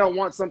 Right. I don't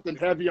want something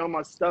heavy on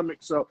my stomach,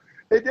 so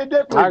it I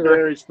definitely agree.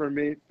 varies for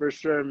me, for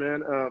sure,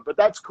 man. But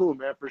that's cool,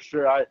 man, for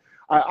sure. I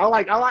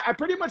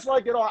pretty much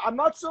like it all. I'm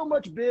not so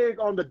much big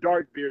on the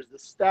dark beers, the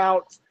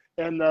stouts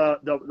and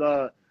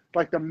the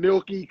like the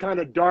milky kind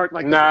of dark,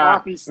 like the Nah,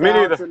 coffee me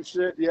neither. stouts and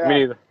shit. Yeah,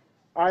 Me neither.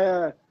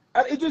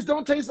 it just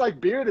don't taste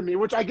like beer to me,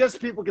 which I guess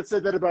people could say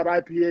that about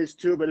IPAs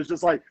too, but it's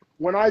just like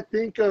when I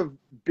think of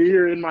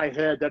beer in my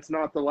head, that's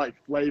not the like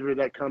flavor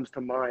that comes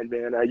to mind,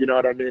 man. You know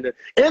what I mean?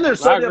 And they're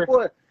I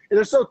agree.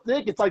 they're so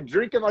thick, it's like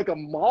drinking like a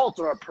malt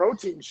or a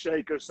protein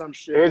shake or some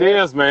shit. It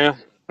is, man.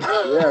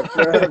 Yeah,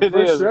 for It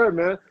is. sure,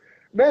 man.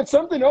 Man,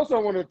 something else I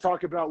want to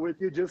talk about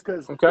with you, just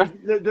because Okay.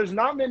 there's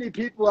not many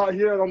people out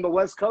here on the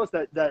West Coast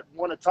that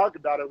want to talk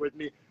about it with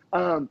me.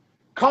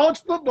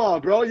 College football,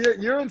 bro.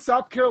 You're in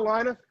South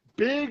Carolina.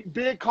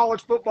 Big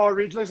college football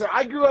region. So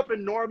I grew up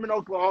in Norman,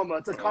 Oklahoma.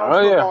 It's a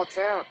college football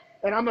town,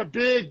 and I'm a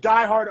big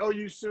diehard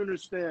OU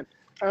Sooners fan.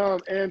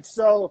 And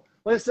so,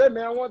 like I said,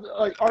 man,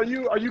 are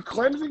you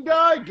Clemson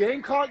guy,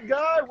 Gamecock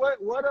guy?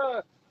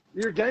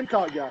 You're a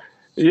Gamecock guy?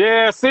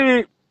 Yeah.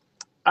 See,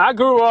 I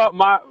grew up.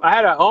 I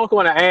had an uncle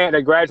and an aunt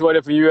that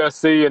graduated from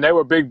USC, and they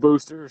were big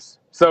boosters.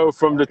 So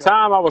from the Okay.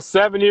 time I was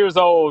 7 years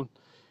old,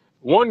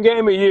 one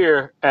game a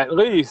year, at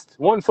least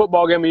one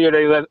football game a year,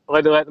 they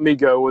let me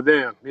go with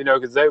them,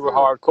 because they were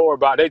hardcore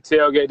about it. They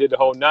tailgated the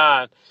whole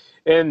nine.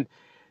 And,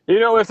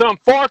 it's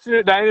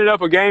unfortunate that I ended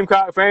up a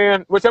Gamecock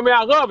fan, which, I mean,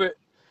 I love it.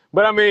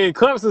 But, I mean,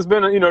 Clemson's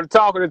been, the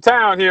talk of the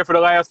town here for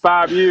the last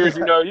 5 years.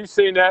 You've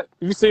seen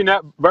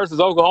that versus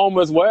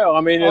Oklahoma as well.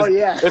 I mean,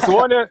 it's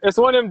one of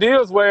them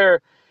deals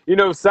where,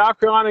 South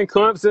Carolina and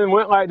Clemson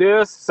went like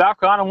this. South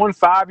Carolina won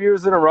 5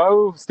 years in a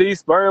row. Steve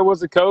Spurrier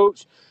was the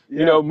coach.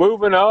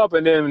 Moving up,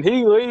 and then when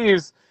he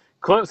leaves,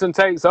 Clemson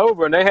takes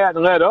over, and they had to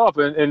let up,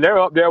 and they're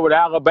up there with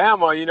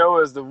Alabama,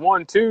 as the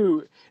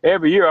 1-2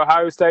 every year.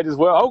 Ohio State as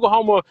well.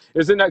 Oklahoma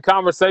is in that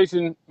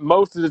conversation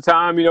most of the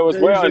time, as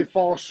they well. Usually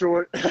fall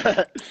short.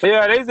 Yeah,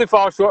 they usually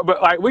fall short,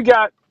 but like we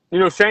got,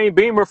 Shane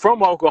Beamer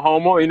from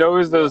Oklahoma,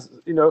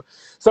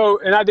 So,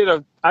 and I did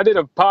a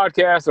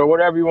podcast or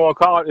whatever you want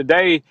to call it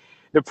today,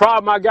 the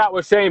problem I got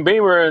with Shane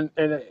Beamer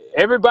and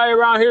everybody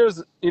around here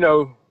is,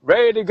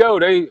 ready to go.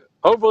 They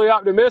overly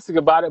optimistic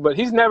about it, but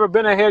he's never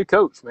been a head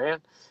coach, man.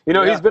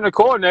 Yeah. He's been a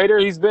coordinator.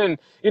 He's been,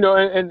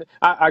 and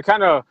I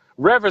kind of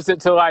reference it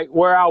to like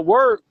where I've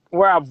worked,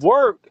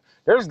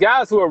 there's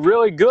guys who are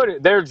really good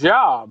at their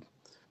job,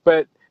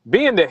 but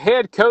being the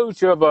head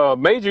coach of a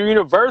major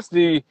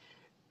university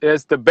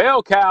is the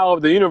bell cow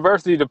of the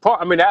university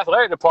department. I mean, the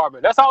athletic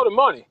department. That's all the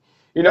money,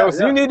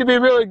 so you need to be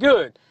really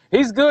good.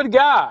 He's a good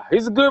guy.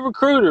 He's a good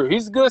recruiter.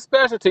 He's good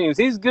special teams.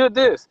 He's good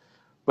this.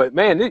 But,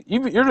 man,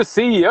 you're the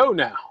CEO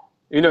now.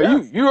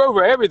 You're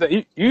over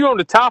everything. You're on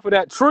the top of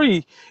that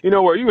tree,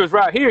 where you was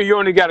right here. You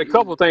only got a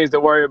couple things to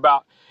worry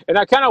about. And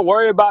I kind of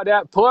worry about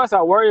that. Plus,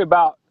 I worry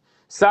about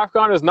South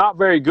Carolina's not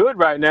very good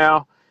right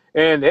now,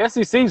 and the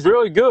SEC's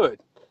really good.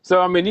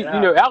 So, I mean,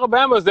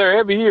 Alabama's there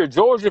every year.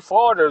 Georgia,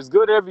 Florida is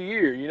good every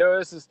year.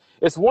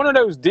 It's one of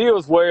those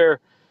deals where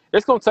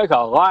it's going to take a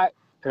lot.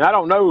 And I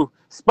don't know,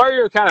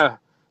 Spurrier kind of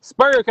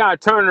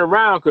turned it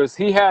around because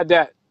he had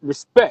that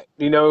respect,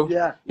 He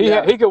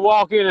could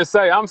walk in and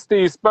say, I'm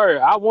Steve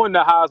Spurrier. I won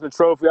the Heisman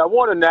Trophy. I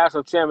won a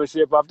national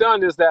championship. I've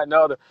done this, that, and the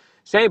other.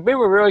 Shane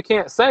Beamer really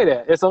can't say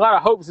that. It's a lot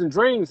of hopes and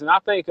dreams, and I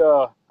think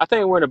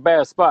we're in a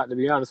bad spot, to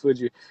be honest with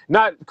you.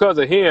 Not because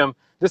of him,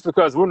 just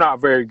because we're not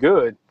very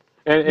good.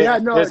 Turning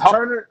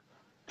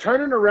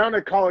around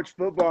a college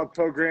football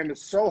program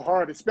is so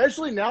hard,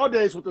 especially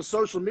nowadays with the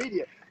social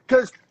media.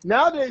 Because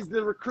nowadays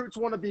the recruits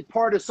want to be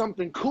part of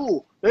something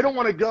cool. They don't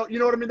want to go, you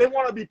know what I mean? They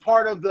want to be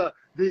part of the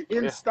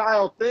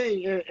in-style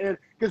thing. And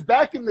because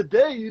back in the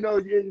day,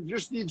 you're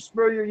Steve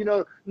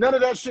Spurrier, none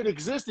of that shit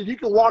existed. You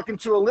could walk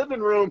into a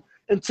living room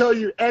and tell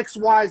you X,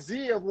 Y,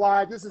 Z of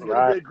why this is going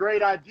to be a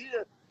great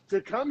idea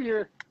to come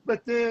here.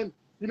 But then,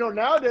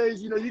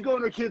 nowadays, you go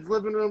in a kid's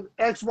living room,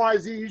 X, Y,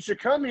 Z, you should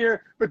come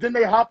here. But then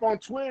they hop on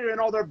Twitter and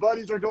all their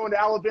buddies are going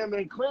to Alabama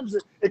and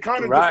Clemson. It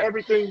kind of just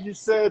everything you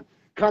said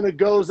kind of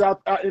goes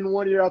out in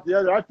one ear out the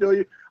other. I feel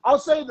you. I'll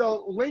say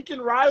though,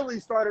 Lincoln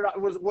Riley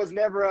was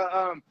never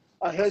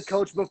a head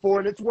coach before,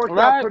 and it's worked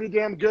out pretty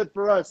damn good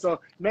for us. So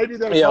maybe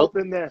there's hope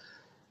in there.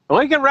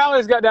 Lincoln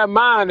Riley's got that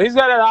mind. He's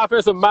got that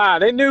offensive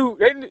mind. They knew,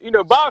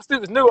 Bob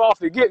Stoops knew off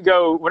the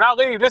get-go, when I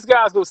leave, this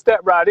guy's going to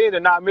step right in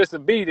and not miss a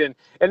beat. And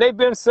they've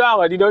been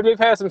solid. They've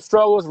had some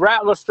struggles.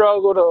 Rattler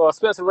struggled,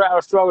 Spencer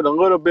Rattler struggled a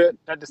little bit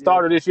at the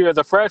start of this year as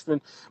a freshman.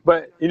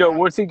 But,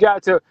 once you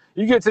get to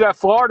that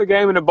Florida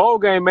game and the bowl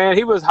game, man,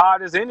 he was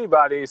hot as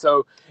anybody.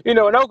 So, and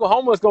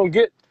Oklahoma's going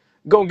to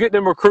get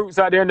them recruits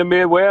out there in the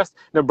Midwest.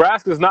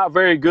 Nebraska's not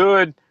very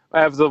good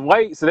as of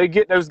late, so they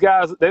get those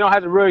guys. They don't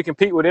have to really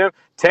compete with them.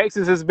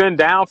 Texas has been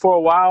down for a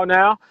while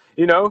now,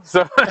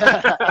 So,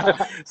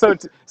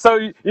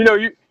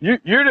 you're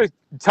the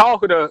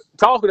talk of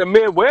the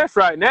Midwest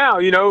right now,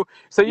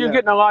 So you're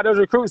getting a lot of those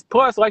recruits.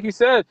 Plus, like you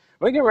said,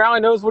 Lincoln Riley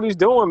knows what he's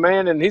doing,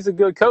 man, and he's a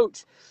good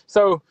coach.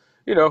 So,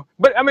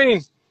 but I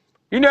mean,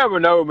 you never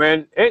know,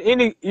 man.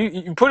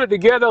 You put it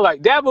together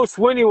like Dabo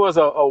Swinney was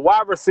a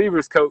wide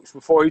receivers coach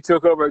before he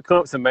took over at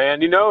Clemson,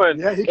 man.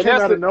 And he came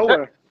out of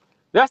nowhere.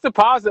 That's the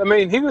positive. I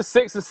mean, he was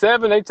 6 or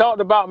 7. They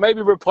talked about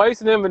maybe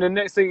replacing him, and the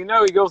next thing you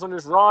know, he goes on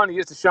this run. He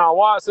gets to Sean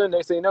Watson.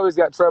 Next thing you know, he's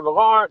got Trevor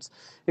Lawrence.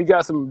 He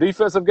got some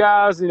defensive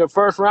guys,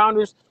 first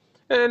rounders,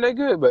 and they're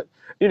good. But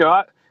you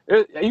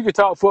can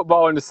talk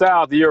football in the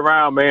South year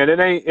round, man. It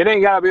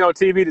ain't got to be on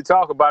TV to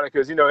talk about it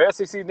because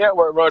SEC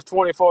Network runs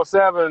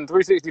 24/7,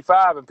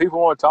 365, and people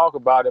want to talk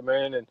about it,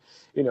 man. And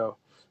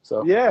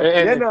so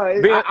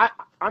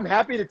I'm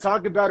happy to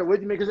talk about it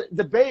with you, man, because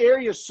the Bay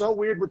Area is so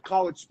weird with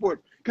college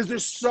sports. Because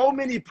there's so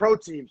many pro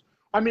teams.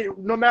 I mean,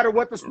 no matter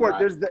what the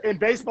sport, in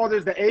baseball,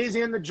 there's the A's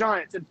and the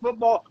Giants. In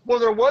football, well,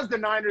 there was the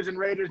Niners and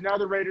Raiders. Now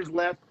the Raiders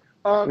left.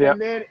 And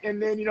then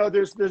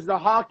there's the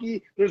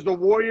hockey. There's the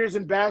Warriors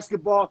in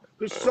basketball.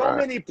 There's so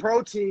many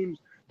pro teams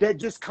that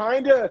just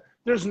kind of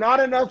there's not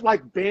enough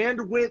like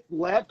bandwidth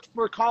left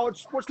for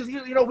college sports because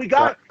we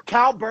got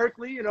Cal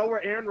Berkeley,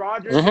 where Aaron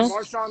Rodgers and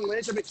Marshawn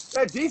Lynch. I mean,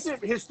 a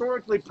decent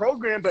historically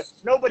program, but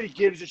nobody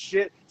gives a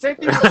shit. Same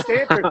thing with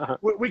Stanford.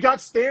 We got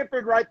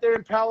Stanford right there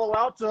in Palo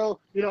Alto.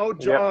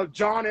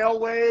 John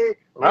Elway,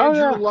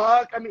 Andrew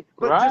Luck. I mean,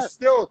 but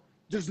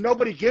just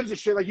nobody gives a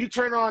shit. Like you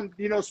turn on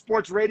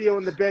sports radio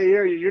in the Bay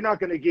Area, you're not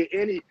going to get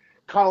any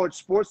college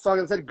sports talk.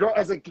 As a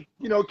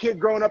kid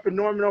growing up in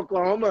Norman,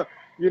 Oklahoma.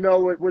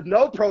 With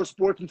no pro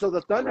sports until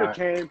the Thunder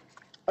came,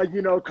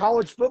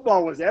 college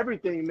football was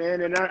everything,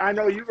 man. And I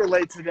know you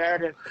relate to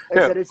that.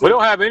 We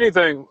don't have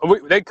anything.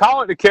 They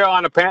call it the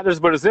Carolina Panthers,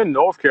 but it's in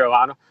North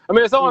Carolina. I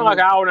mean, it's only like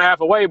an hour and a half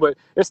away, but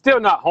it's still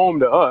not home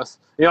to us.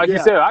 Like you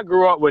said, I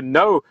grew up with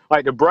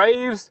the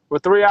Braves were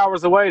 3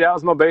 hours away. That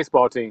was my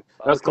baseball team.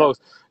 That's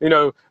close.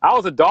 I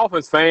was a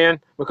Dolphins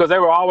fan because they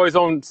were always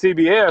on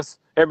CBS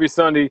every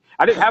Sunday.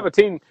 I didn't have a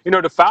team.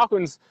 The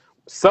Falcons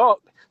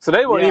sucked. So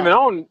they weren't even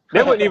on.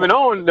 They weren't even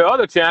on the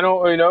other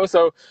channel,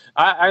 So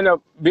I ended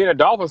up being a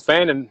Dolphins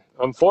fan, and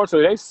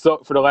unfortunately, they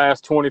sucked for the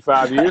last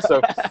 25 years. So,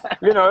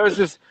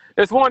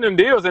 it's one of them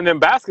deals. And then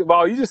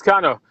basketball, you just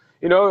kind of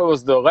You know, it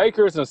was the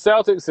Lakers and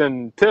Celtics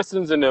and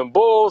Pistons and then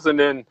Bulls, and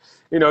then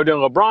then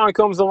LeBron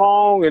comes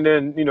along, and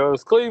then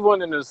it's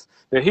Cleveland and it's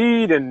the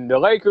Heat and the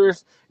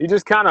Lakers. You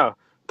just kind of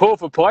pull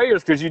for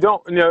players because you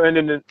don't, and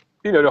then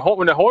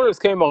when the Hornets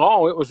came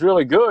along, it was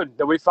really good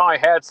that we finally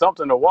had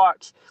something to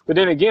watch. But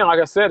then again, like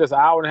I said, it's an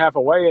hour and a half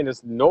away, and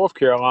it's North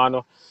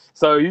Carolina,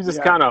 so you just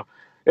Yeah. kind of,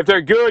 if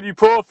they're good, you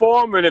pull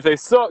for them, and if they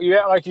suck, you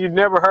act like you've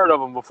never heard of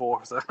them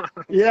before. So.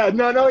 Yeah,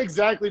 no,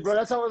 exactly, bro.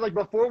 That's how it was like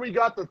before we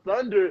got the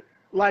Thunder.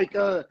 Like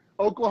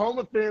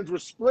Oklahoma fans were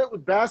split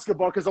with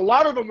basketball because a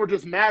lot of them were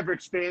just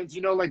Mavericks fans.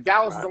 Like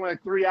Dallas is Right. only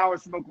like 3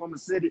 hours from Oklahoma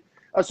City,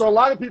 so a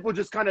lot of people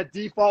just kind of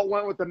default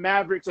went with the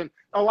Mavericks, and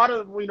a lot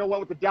of went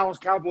with the Dallas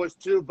Cowboys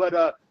too.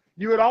 But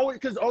you would always,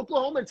 because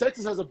Oklahoma and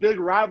Texas has a big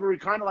rivalry,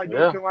 kind of like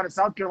North Yeah. Carolina,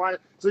 South Carolina.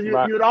 So you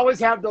Right. would always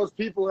have those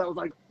people that was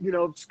like,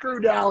 screw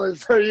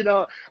Dallas, or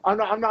I'm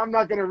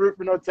not going to root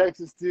for no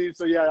Texas team.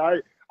 So yeah,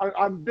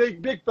 I'm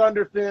big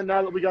Thunder fan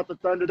now that we got the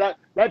Thunder.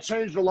 That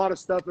changed a lot of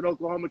stuff in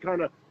Oklahoma,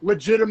 kind of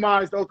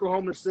legitimized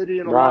Oklahoma City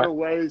in a lot Right. of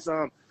ways.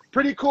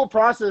 Pretty cool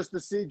process to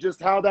see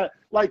just how that,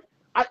 like,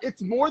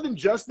 it's more than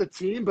just the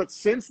team, but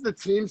since the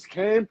teams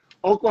came,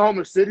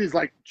 Oklahoma City's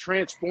like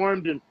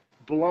transformed and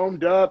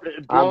blown up,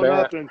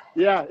 and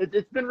yeah,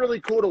 it's been really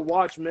cool to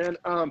watch, man.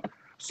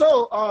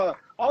 So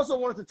also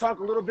wanted to talk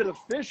a little bit of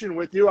fishing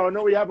with you. I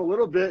know we have a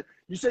little bit.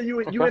 You say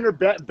you enter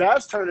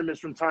bass tournaments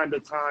from time to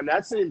time.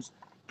 That seems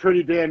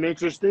pretty damn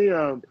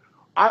interesting.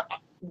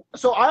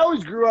 So I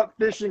always grew up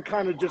fishing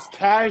kind of just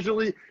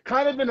casually,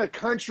 kind of in a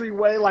country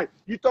way. Like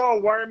you throw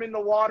a worm in the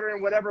water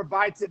and whatever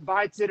bites it,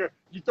 or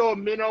you throw a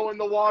minnow in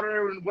the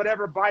water and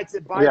whatever bites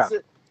it, Yeah.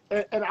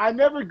 And I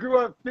never grew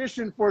up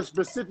fishing for a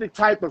specific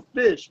type of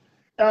fish.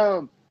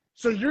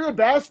 So you're a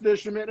bass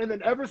fisherman, and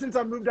then ever since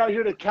I moved out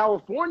here to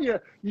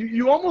California,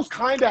 you almost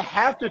kind of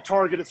have to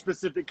target a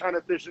specific kind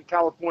of fish in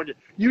California.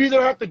 You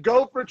either have to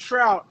go for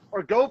trout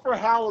or go for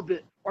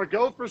halibut or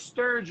go for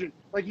sturgeon.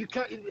 Like you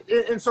can't,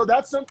 and so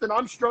that's something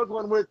I'm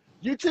struggling with.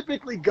 You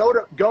typically go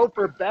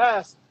for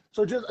bass.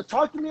 So just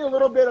talk to me a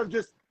little bit of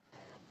just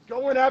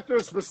going after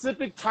a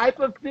specific type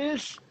of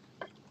fish,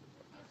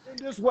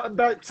 and just what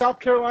about South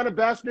Carolina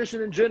bass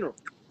fishing in general.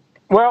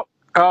 Well,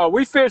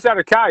 we fish out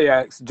of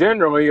kayaks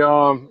generally.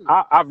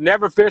 I've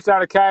never fished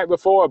out of kayak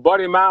before. A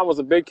buddy of mine was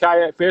a big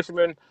kayak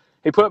fisherman.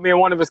 He put me in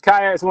one of his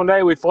kayaks one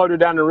day. We floated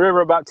down the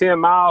river about 10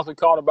 miles. We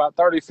caught about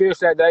 30 fish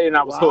that day, and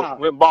I was hooked. Wow.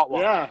 Went and bought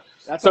one. Yeah,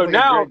 that So sounds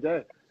like a now great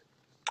day.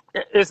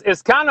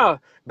 it's kind of,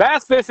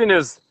 bass fishing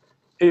is,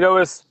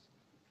 it's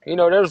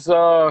there's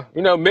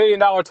 $1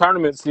 million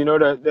tournaments,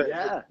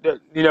 Yeah.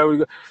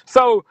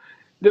 so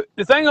the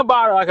thing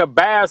about like a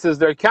bass is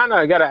they kind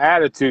of got an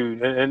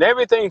attitude, and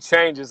everything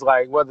changes,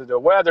 like whether the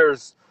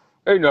weather's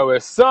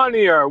it's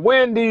sunny or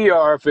windy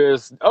or if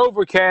it's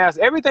overcast,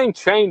 everything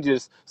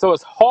changes, so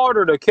it's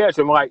harder to catch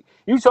them. Like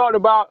you talked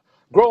about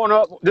growing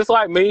up, just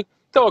like me,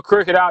 throw a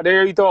cricket out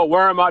there, you throw a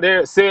worm out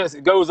there, it sits,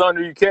 it goes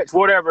under, you catch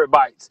whatever it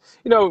bites.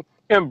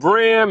 And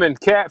brim and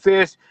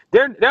catfish,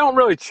 they don't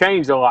really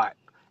change a lot.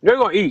 They're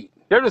going to eat.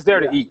 They're just there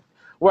to Yeah. eat.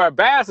 Where a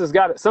bass has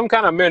got some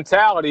kind of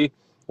mentality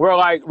where,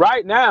 like,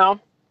 right now,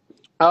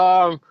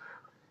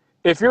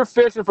 if you're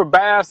fishing for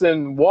bass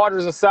in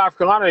waters in South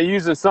Carolina, you're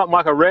using something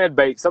like a red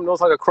bait, something that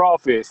looks like a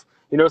crawfish,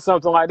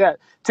 something like that.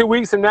 2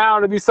 weeks from now,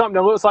 it'll be something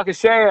that looks like a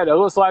shad, it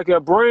looks like a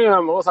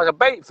brim, it looks like a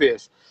bait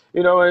fish,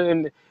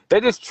 and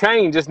they just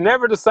change. It's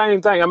never the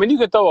same thing. I mean, you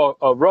can throw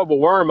a rubber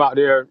worm out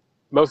there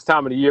most of the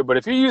time of the year, but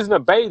if you're using a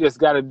bait, it's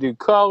got to do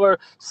color,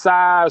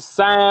 size,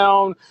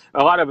 sound,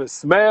 a lot of it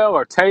smell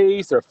or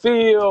taste or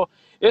feel.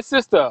 It's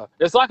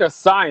like a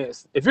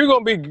science. If you're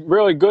going to be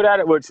really good at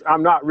it, which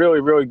I'm not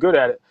really, really good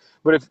at it,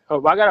 but if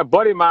I got a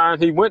buddy of mine,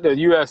 he went to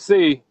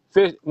UFC,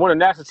 won a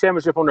national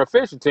championship on their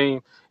fishing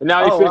team, and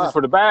now he Oh, fishes wow.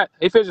 for the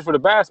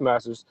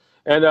Bassmasters,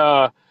 and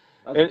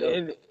That's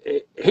dope.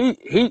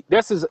 he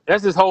that's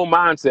his whole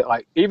mindset.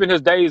 Like even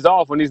his days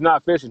off when he's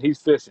not fishing, he's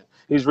fishing.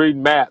 He's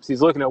reading maps.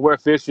 He's looking at where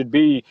fish should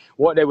be,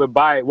 what they would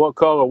bite, what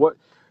color, what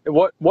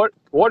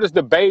is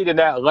the bait in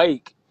that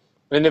lake,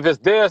 and if it's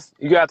this,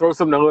 you gotta throw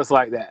something that looks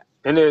like that.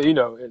 And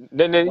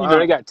then Wow.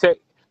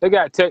 they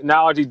got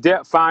technology,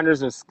 depth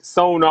finders and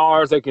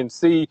sonars. They can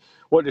see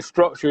what the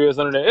structure is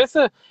under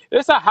there.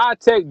 It's a high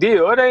tech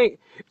deal. It ain't.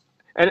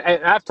 And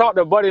I've talked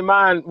to a buddy of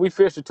mine. We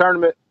fished a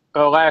tournament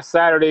last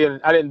Saturday,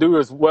 and I didn't do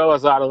as well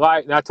as I'd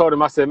like. And I told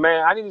him, I said,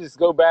 man, I need to just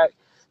go back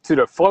to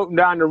the floating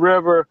down the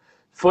river,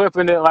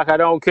 flipping it like I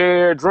don't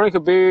care, drink a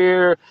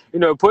beer,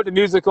 put the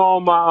music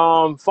on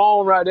my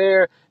phone right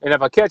there. And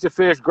if I catch a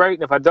fish, great.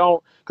 And if I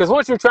don't, because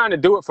once you're trying to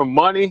do it for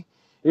money,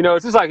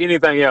 it's just like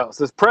anything else.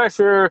 It's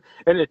pressure.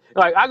 And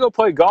like I go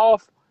play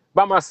golf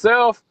by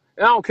myself,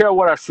 and I don't care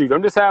what I shoot.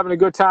 I'm just having a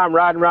good time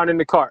riding around in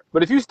the cart.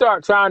 But if you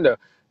start trying to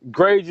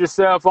grade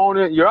yourself on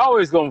it, you're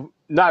always going to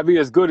not be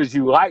as good as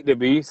you like to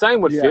be. Same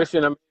with Yeah.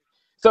 fishing. I mean,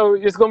 so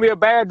it's going to be a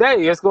bad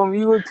day. You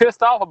will be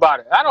pissed off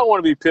about it. I don't want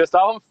to be pissed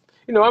off.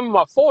 I'm in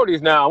my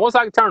 40s now. Once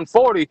I turned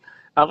 40,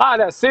 a lot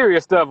of that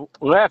serious stuff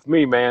left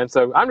me, man.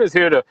 So I'm just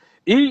here to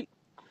eat,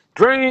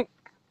 drink,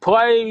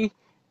 play,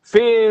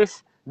 fish,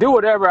 do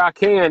whatever I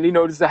can,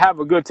 just to have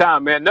a good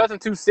time, man. Nothing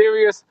too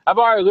serious. I've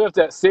already lived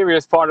that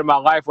serious part of my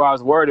life where I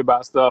was worried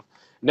about stuff.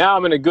 Now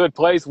I'm in a good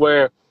place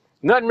where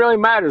nothing really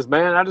matters,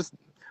 man. I just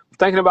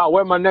thinking about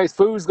where my next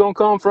food's gonna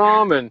come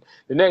from and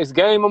the next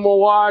game I'm gonna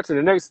watch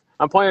and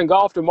I'm playing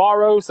golf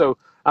tomorrow, so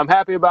I'm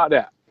happy about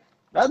that.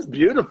 That's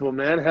beautiful,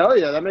 man. Hell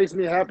yeah, that makes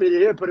me happy to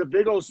hear. Put a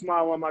big old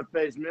smile on my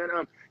face, man.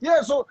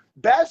 Yeah. So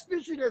bass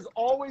fishing has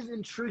always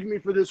intrigued me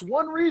for this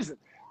one reason.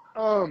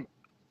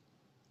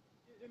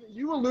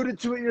 You alluded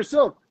to it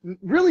yourself.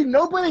 Really,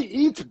 nobody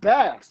eats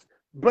bass,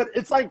 but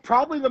it's like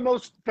probably the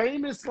most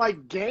famous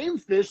like game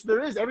fish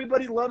there is.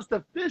 Everybody loves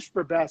to fish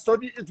for bass. So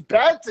it's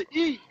bad to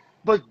eat,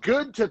 but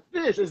good to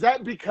fish. Is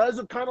that because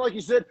of kind of like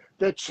you said,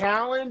 the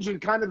challenge and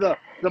kind of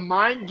the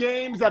mind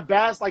games that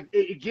bass like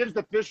it gives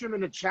the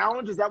fishermen a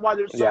challenge? Is that why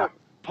they're so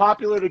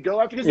popular to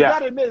go after? Because you got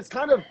to admit, it's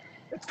kind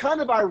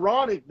of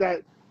ironic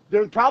that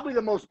they're probably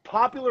the most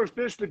popular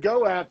fish to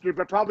go after,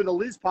 but probably the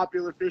least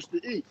popular fish to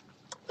eat.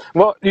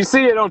 Well, you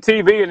see it on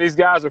TV, and these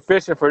guys are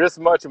fishing for this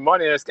much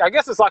money. And I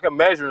guess it's like a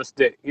measuring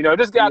stick.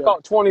 This guy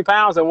caught 20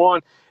 pounds and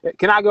won.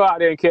 Can I go out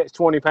there and catch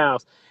 20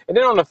 pounds? And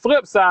then on the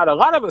flip side, a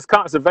lot of it's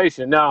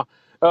conservation. Now,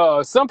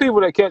 some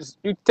people that catch,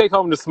 you take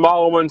home the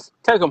smaller ones,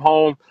 take them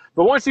home.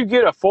 But once you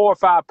get a 4 or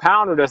 5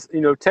 pounder that's,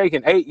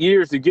 taking 8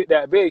 years to get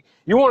that big,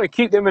 you want to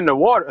keep them in the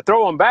water,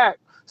 throw them back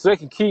so they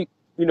can keep,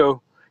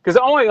 because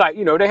only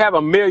they have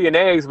 1 million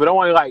eggs, but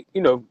only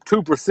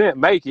 2%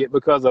 make it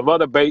because of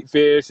other bait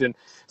fish. And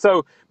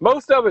so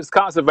most of it's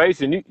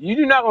conservation.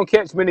 You're not going to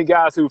catch many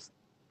guys who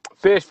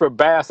fish for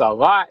bass a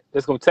lot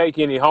that's going to take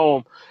any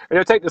home. And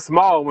they'll take the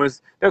small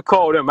ones, they'll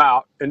call them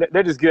out, and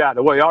they just get out of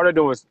the way. All they're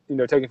doing is,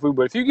 taking food.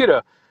 But if you get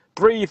a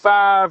 3,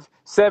 5,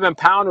 7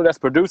 pounder that's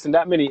producing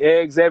that many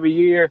eggs every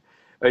year,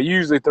 they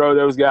usually throw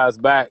those guys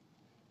back.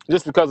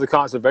 Just because of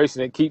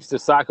conservation, it keeps the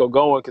cycle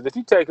going. Because if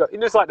you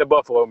just like the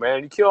buffalo,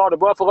 man, you kill all the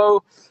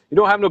buffalo, you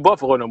don't have no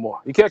buffalo no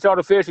more. You catch all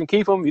the fish and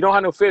keep them, you don't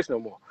have no fish no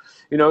more.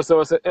 So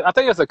I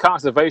think it's a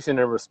conservation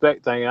and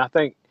respect thing. And I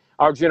think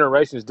our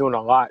generation is doing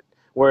a lot.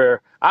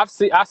 Where I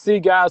see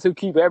guys who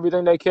keep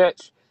everything they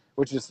catch,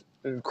 which is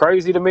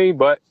crazy to me.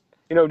 But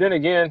then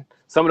again,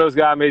 some of those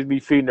guys may be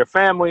feeding their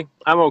family.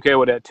 I'm okay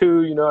with that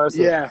too. You got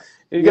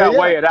to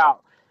weigh it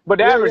out. But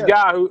the average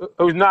guy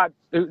who's not,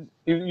 we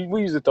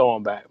usually throw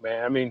them back,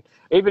 man. I mean,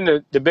 even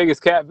the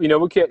biggest cat, we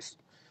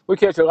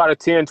catch a lot of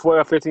 10,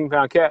 12,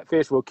 15-pound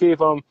catfish. We'll keep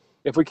them.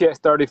 If we catch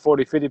 30,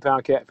 40,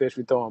 50-pound catfish,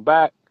 we throw them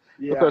back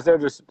because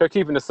they're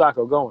keeping the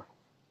cycle going.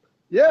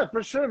 Yeah,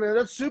 for sure, man.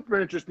 That's super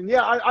interesting.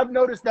 Yeah, I've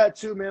noticed that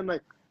too, man.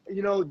 Like,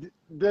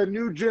 the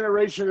new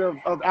generation of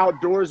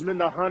outdoorsmen,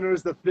 the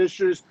hunters, the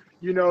fishers,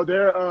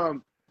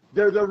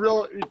 they're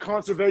real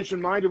conservation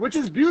minded, which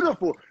is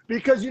beautiful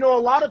because, a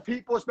lot of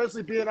people,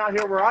 especially being out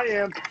here where I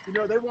am,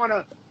 they want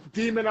to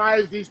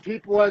demonize these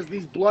people as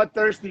these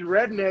bloodthirsty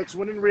rednecks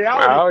when in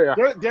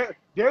reality,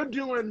 they're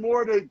doing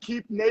more to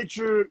keep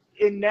nature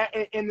in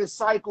the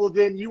cycle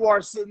than you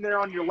are sitting there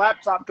on your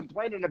laptop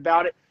complaining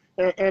about it.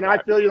 And I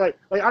feel you like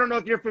I don't know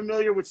if you're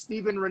familiar with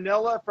Steven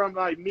Rinella from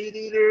Meat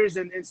Eaters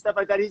and stuff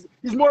like that. He's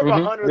more of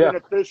a hunter than a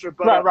fisher,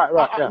 but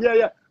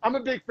right. I'm a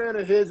big fan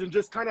of his and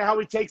just kind of how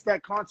he takes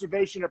that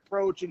conservation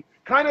approach and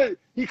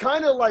he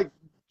like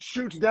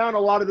shoots down a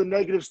lot of the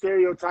negative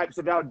stereotypes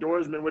of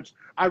outdoorsmen, which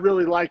I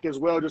really like as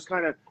well. Just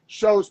kind of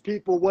shows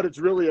people what it's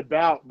really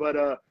about. But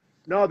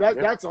no,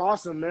 that's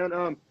awesome, man.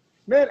 All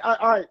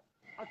right.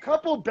 A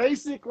couple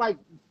basic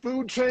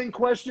food chain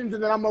questions,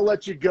 and then I'm gonna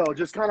let you go.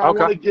 Just kind of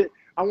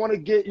I want to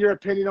get your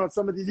opinion on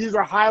some of these. These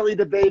are highly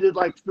debated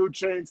food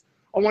chains.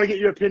 I want to get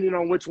your opinion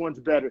on which one's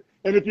better.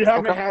 And if you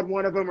haven't had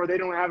one of them or they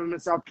don't have them in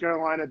South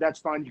Carolina, that's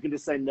fine. You can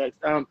just say next.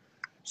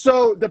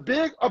 So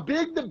a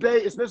big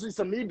debate, especially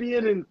me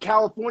being in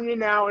California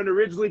now and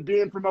originally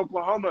being from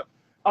Oklahoma,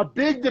 a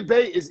big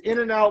debate is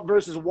In-N-Out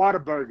versus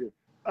Whataburger.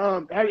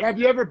 Have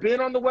you ever been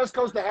on the West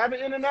Coast to have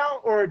an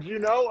In-N-Out, or do you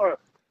know? Or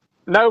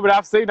no, but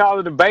I've seen all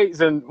the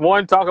debates, and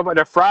one talking about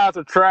the fries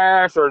are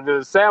trash or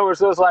the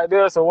sandwich looks like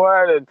this or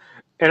what,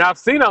 and I've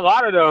seen a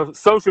lot of the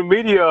social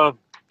media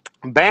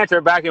banter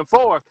back and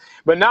forth.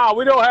 But no,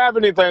 we don't have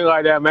anything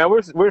like that, man.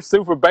 We're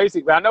super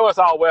basic. I know it's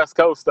all West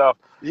Coast stuff.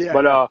 Yeah.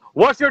 But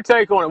what's your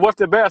take on it? What's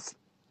the best?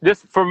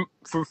 Just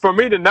for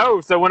me to know.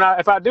 So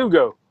if I do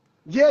go.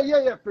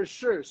 Yeah, for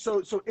sure.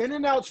 So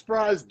In-N-Out's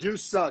fries do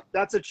suck.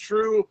 That's a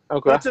true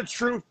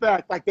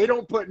fact. They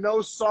don't put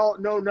no salt,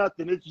 no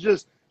nothing. It's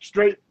just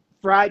straight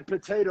fried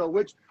potato,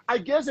 which I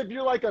guess if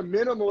you're like a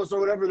minimalist or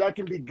whatever, that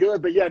can be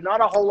good. But yeah,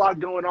 not a whole lot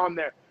going on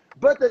there.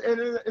 But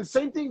the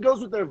same thing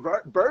goes with their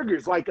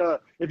burgers.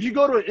 If you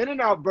go to an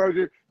In-N-Out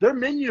burger, their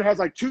menu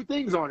has 2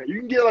 things on it. You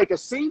can get a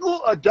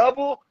single, a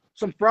double,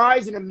 some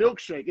fries, and a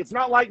milkshake. It's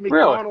not like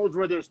McDonald's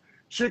where there's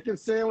chicken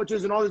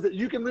sandwiches and all this.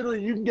 You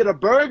can get a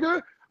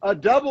burger, a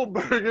double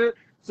burger,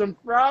 some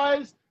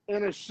fries,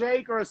 and a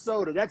shake or a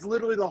soda. That's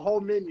literally the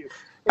whole menu.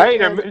 Hey,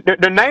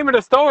 the name of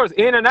the store is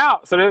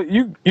In-N-Out. So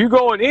you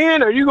going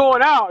in or you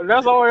going out?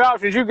 That's the only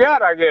options you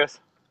got, I guess.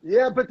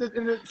 Yeah, but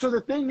so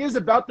the thing is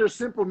about their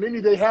simple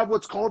menu, they have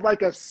what's called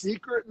a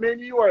secret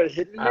menu or a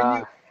hidden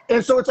menu.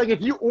 And so it's like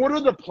if you order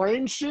the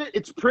plain shit,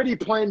 it's pretty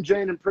plain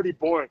Jane and pretty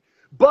boring.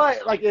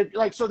 But like if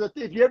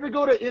you ever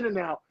go to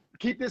In-N-Out,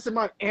 keep this in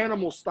mind,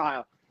 animal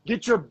style.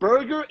 Get your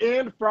burger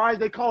and fries.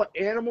 They call it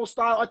animal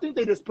style. I think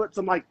they just put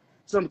some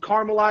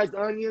caramelized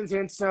onions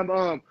and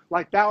some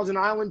like Thousand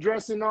Island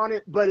dressing on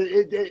it, but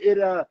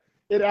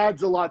it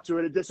adds a lot to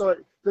it. So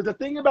the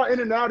thing about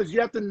In-N-Out is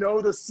you have to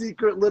know the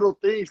secret little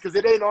things because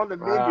it ain't on the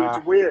menu.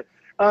 It's weird.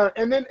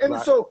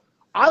 So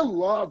I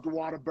loved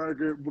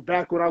Whataburger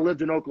back when I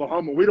lived in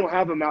Oklahoma. We don't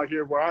have them out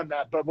here where I'm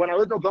at, but when I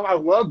lived in Oklahoma, I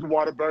loved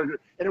Whataburger,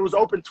 and it was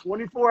open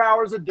 24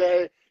 hours a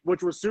day,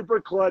 which was super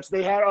clutch.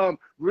 They had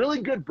really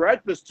good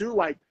breakfast too,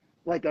 like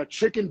a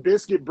chicken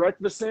biscuit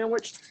breakfast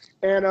sandwich.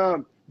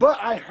 And but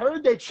I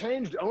heard they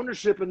changed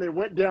ownership and they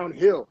went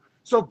downhill.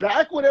 So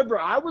back whenever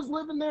I was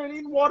living there and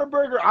eating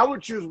Whataburger, I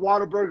would choose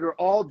Whataburger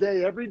all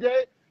day, every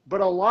day.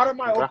 But a lot of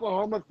my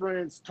Oklahoma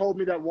friends told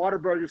me that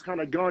Whataburger's kind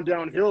of gone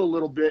downhill a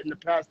little bit in the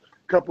past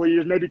couple of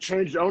years, maybe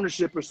changed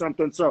ownership or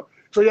something. So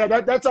yeah,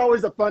 that's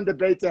always a fun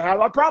debate to have.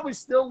 I'll probably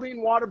still lean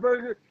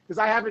Whataburger because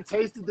I haven't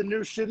tasted the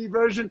new shitty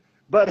version.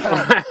 But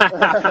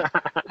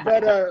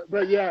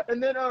but yeah.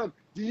 And then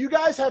do you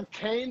guys have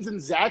Cane's and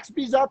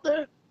Zaxby's out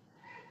there?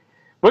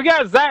 We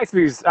got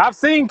Zaxby's. I've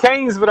seen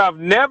Cane's, but I've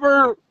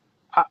never.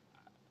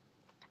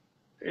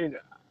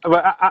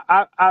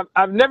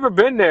 I've never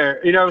been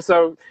there.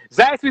 So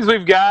Zaxby's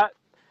we've got.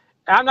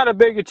 I'm not a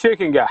big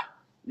chicken guy.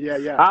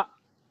 Yeah.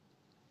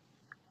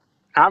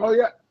 Oh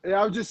yeah.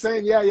 I was just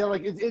saying,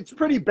 like it's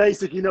pretty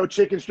basic,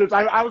 chicken strips.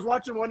 I was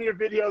watching one of your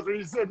videos where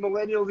you said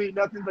millennials eat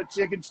nothing but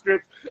chicken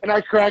strips, and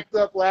I cracked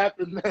up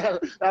laughing.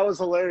 That was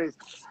hilarious.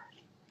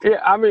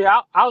 Yeah, I mean,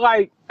 I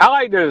like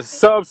the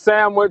sub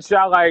sandwich.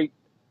 I like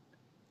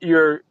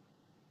your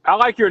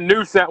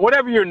new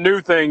whatever your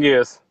new thing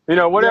is.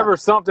 Whatever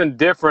something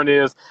different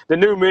is, the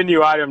new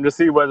menu item to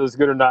see whether it's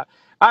good or not.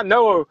 I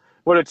know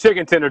what a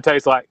chicken tender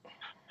tastes like.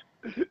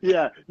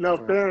 Yeah, no,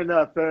 fair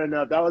enough.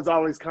 That was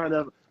always kind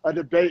of a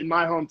debate in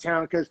my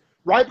hometown because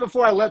right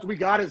before I left, we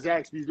got a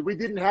Zaxby's. We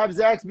didn't have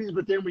Zaxby's,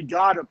 but then we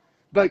got them.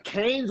 But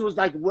Cane's was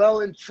like well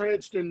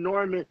entrenched in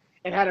Norman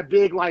and had a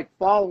big like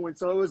following.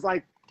 So it was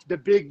like the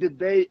big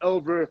debate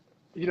over,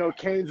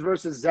 Cane's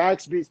versus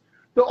Zaxby's.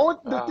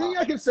 The thing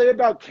I can say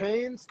about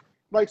Cane's,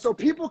 so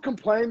people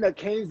complain that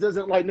Cane's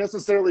doesn't like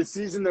necessarily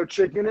season their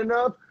chicken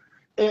enough,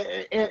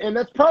 and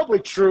that's probably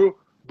true.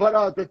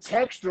 But the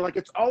texture,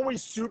 it's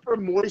always super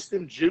moist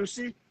and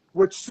juicy,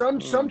 which some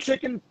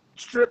chicken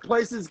strip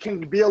places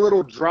can be a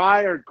little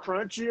dry or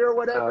crunchy or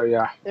whatever. Oh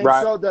yeah, and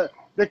right. So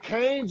the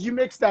Cane's, you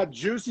mix that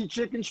juicy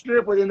chicken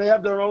strip with, and they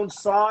have their own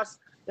sauce,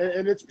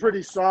 and it's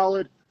pretty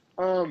solid.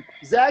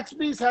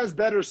 Zaxby's has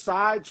better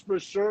sides for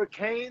sure.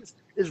 Cane's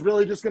is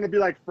really just going to be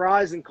like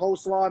fries and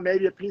coleslaw,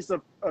 maybe a piece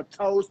of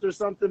toast or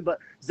something. But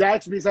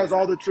Zaxby's has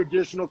all the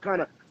traditional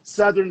kind of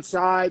southern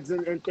sides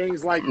and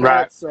things like that.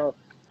 Right. So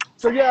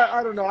yeah,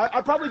 I don't know.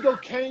 I'd probably go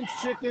Cane's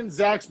chicken,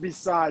 Zaxby's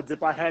sides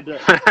if I had to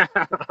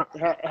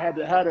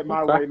had it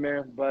my way,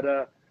 man.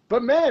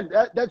 But man,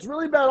 that's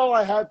really about all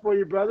I had for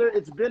you, brother.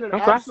 It's been an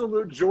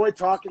absolute joy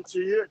talking to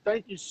you.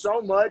 Thank you so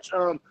much.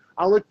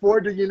 I look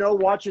forward to,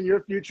 watching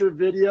your future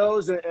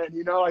videos.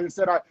 And like I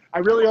said, I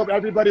really hope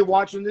everybody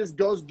watching this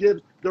goes give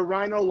the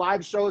Rhino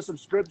Live Show a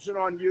subscription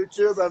on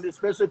YouTube,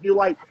 especially if you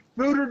like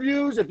food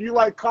reviews, if you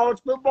like college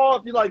football,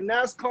 if you like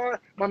NASCAR.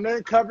 My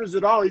man covers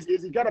it all. He's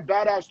got a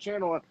badass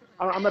channel.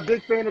 I'm a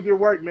big fan of your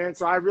work, man,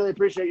 so I really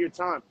appreciate your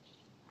time.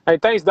 Hey,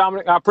 thanks,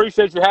 Dominic. I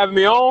appreciate you having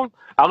me on.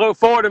 I look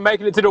forward to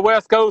making it to the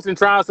West Coast and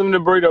trying some of the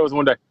burritos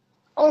one day.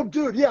 Oh,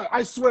 dude, yeah,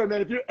 I swear, man,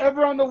 if you're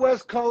ever on the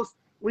West Coast,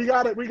 we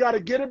gotta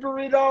get a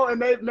burrito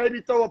and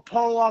maybe throw a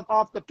pole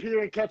off the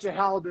pier and catch a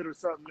halibut or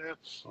something, man.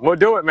 We'll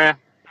do it, man.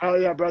 Oh,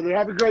 yeah, brother.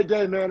 Have a great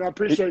day, man. I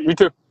appreciate you. You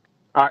too.